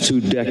the last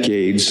 2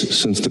 decades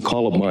since the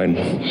Columbine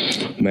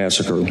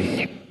massacre.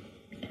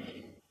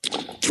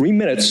 3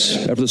 minutes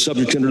after the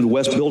subject entered the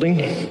West Building,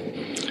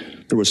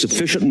 there was a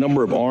sufficient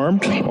number of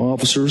armed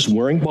officers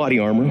wearing body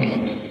armor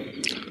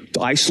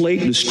to isolate,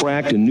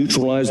 distract, and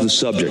neutralize the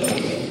subject.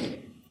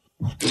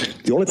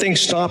 The only thing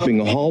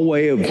stopping a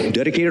hallway of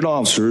dedicated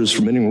officers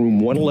from entering room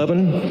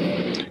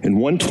 111 and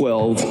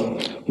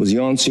 112 was the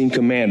on-scene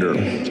commander,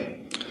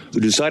 who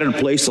decided to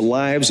place the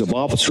lives of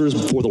officers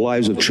before the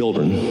lives of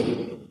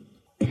children.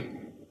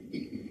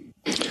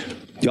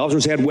 The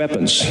officers had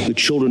weapons, the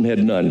children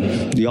had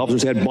none. The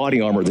officers had body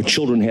armor, the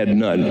children had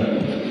none.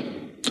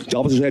 The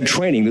officers had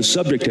training, the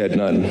subject had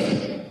none.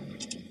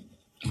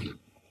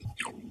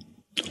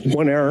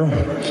 1 hour,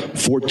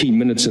 14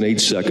 minutes, and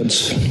 8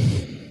 seconds.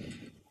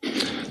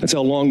 That's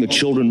how long the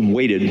children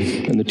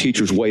waited and the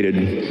teachers waited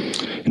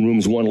in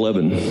rooms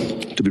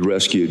 111 to be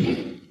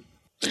rescued.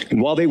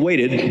 And while they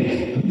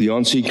waited, the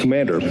on-scene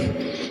commander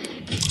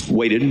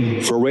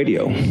waited for a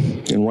radio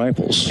and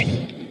rifles.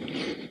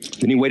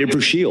 Then he waited for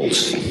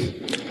shields.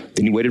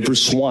 Then he waited for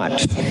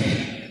SWAT.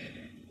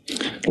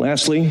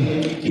 Lastly,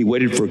 he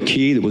waited for a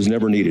key that was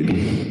never needed.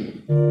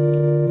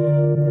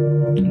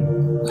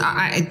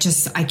 I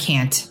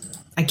can't.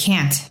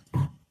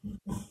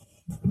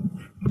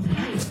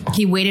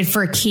 He waited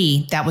for a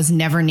key that was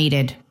never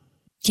needed.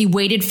 He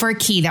waited for a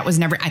key that was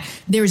never...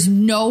 there's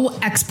no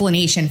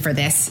explanation for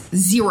this.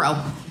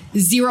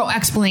 Zero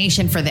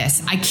explanation for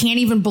this. I can't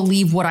even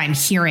believe what I'm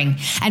hearing.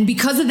 And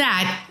because of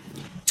that,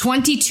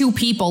 22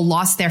 people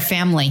lost their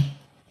family.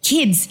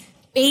 Kids,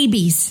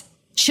 babies,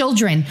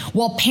 children,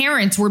 while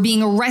parents were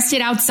being arrested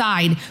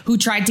outside who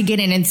tried to get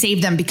in and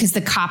save them because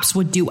the cops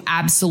would do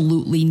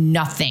absolutely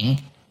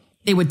nothing.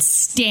 They would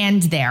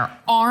stand there,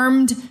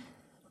 armed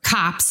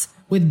cops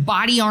with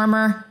body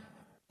armor,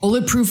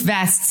 bulletproof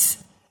vests,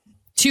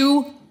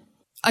 to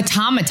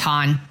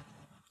automaton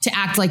to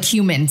act like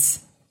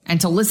humans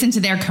and to listen to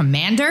their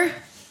commander.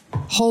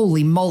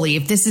 Holy moly,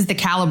 if this is the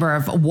caliber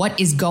of what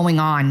is going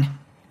on,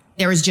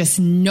 there is just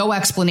no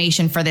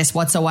explanation for this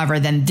whatsoever,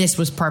 then this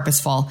was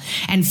purposeful.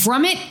 And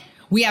from it,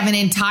 we have an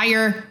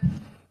entire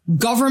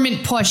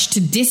government push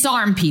to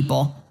disarm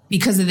people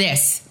because of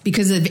this,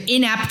 because of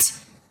inept,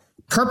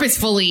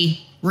 purposefully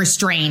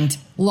restrained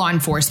law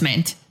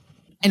enforcement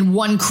and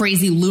one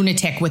crazy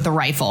lunatic with a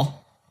rifle.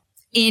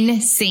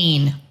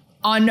 Insane.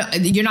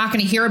 You're not going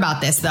to hear about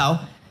this, though.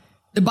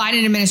 The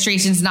Biden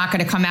administration is not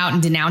going to come out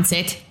and denounce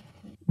it.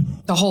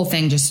 The whole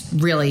thing just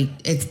really,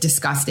 it's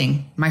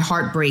disgusting. My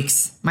heart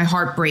breaks.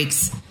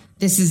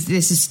 This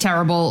is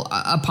terrible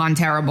upon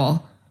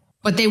terrible.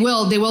 But they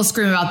will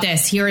scream about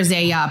this. Here is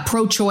a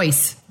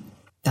pro-choice,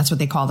 that's what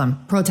they call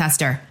them,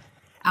 protester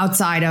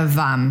outside of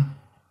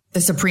the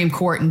Supreme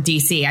Court in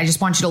D.C. I just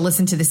want you to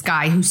listen to this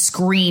guy who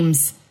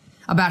screams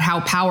about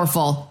how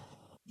powerful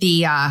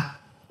the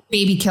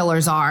baby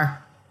killers are.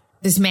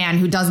 This man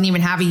who doesn't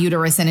even have a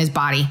uterus in his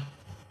body.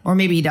 Or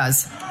maybe he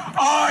does.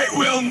 I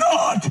will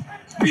not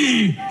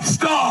be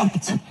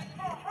stopped.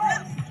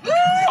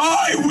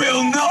 I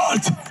will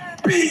not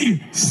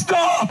be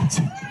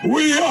stopped.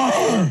 We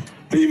are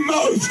the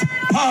most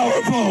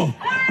powerful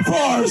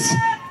force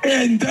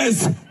in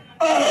this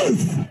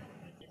earth.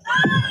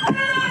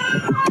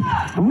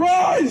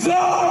 Rise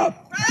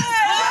up!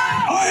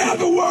 I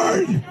have a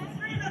word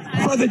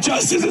for the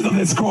justices of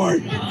this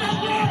court.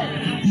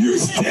 You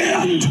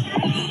stand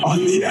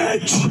on the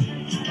edge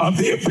of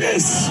the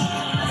abyss.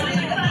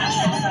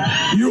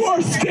 You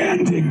are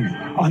standing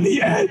on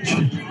the edge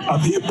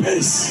of the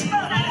abyss.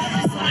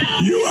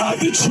 You have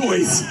the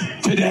choice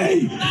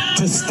today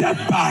to step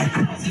back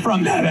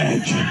from that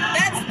edge.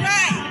 That's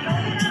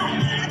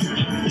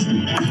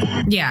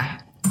right. Yeah.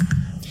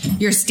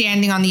 You're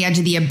standing on the edge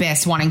of the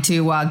abyss, wanting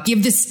to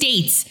give the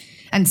states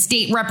and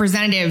state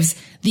representatives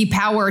the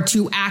power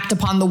to act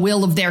upon the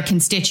will of their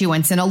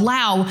constituents and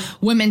allow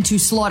women to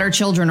slaughter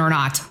children or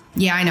not.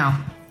 Yeah, I know.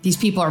 These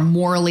people are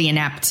morally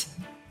inept,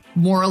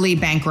 morally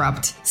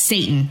bankrupt.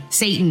 Satan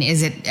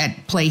is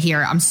at play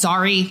here. I'm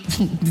sorry.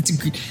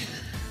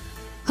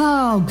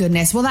 Oh,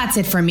 goodness. Well, that's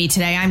it for me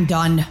today. I'm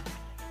done.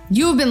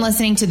 You have been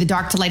listening to the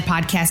Dark to Light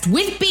podcast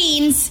with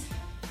Beans.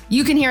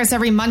 You can hear us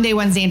every Monday,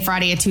 Wednesday, and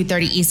Friday at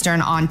 2:30 Eastern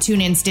on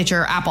TuneIn,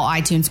 Stitcher, Apple,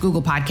 iTunes,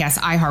 Google Podcasts,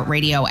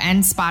 iHeartRadio,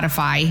 and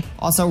Spotify.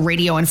 Also,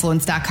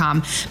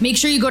 radioinfluence.com. Make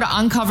sure you go to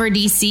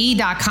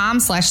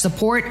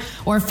uncoverdc.com/support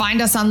or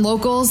find us on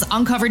Locals,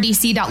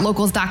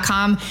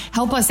 uncoverdc.locals.com.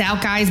 Help us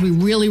out, guys. We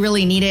really,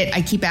 really need it.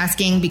 I keep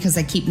asking because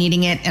I keep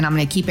needing it, and I'm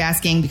going to keep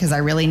asking because I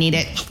really need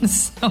it.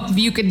 So if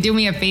you could do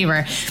me a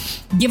favor,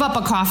 give up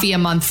a coffee a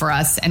month for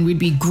us, and we'd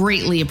be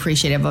greatly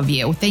appreciative of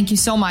you. Thank you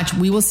so much.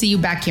 We will see you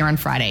back here on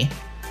Friday.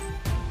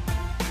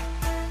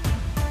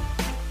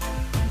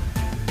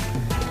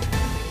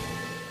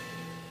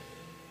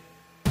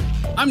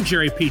 I'm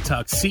Jerry P.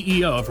 Tuck,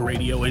 CEO of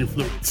Radio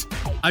Influence.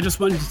 I just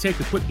wanted to take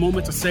a quick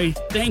moment to say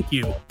thank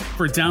you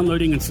for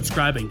downloading and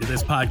subscribing to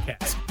this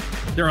podcast.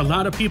 There are a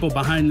lot of people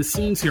behind the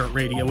scenes here at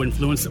Radio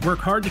Influence that work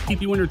hard to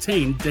keep you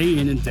entertained day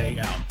in and day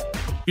out.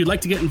 If you'd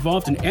like to get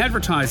involved and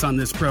advertise on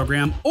this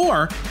program,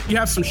 or you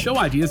have some show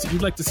ideas that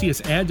you'd like to see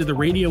us add to the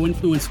Radio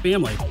Influence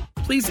family,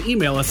 please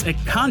email us at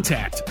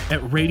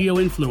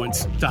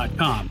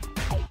contact@radioinfluence.com.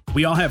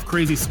 We all have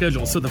crazy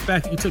schedules, so the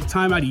fact that you took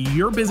time out of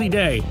your busy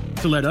day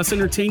to let us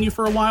entertain you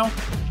for a while,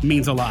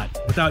 means a lot.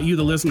 Without you,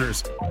 the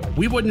listeners,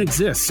 we wouldn't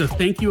exist. So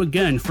thank you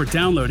again for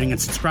downloading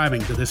and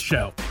subscribing to this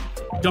show.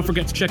 Don't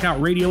forget to check out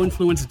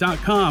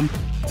radioinfluence.com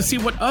to see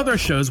what other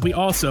shows we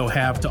also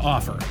have to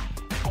offer.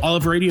 All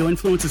of Radio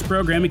Influence's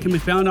programming can be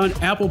found on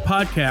Apple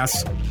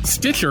Podcasts,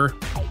 Stitcher,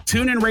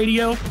 TuneIn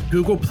Radio,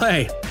 Google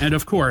Play, and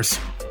of course,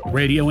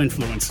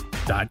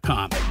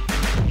 radioinfluence.com.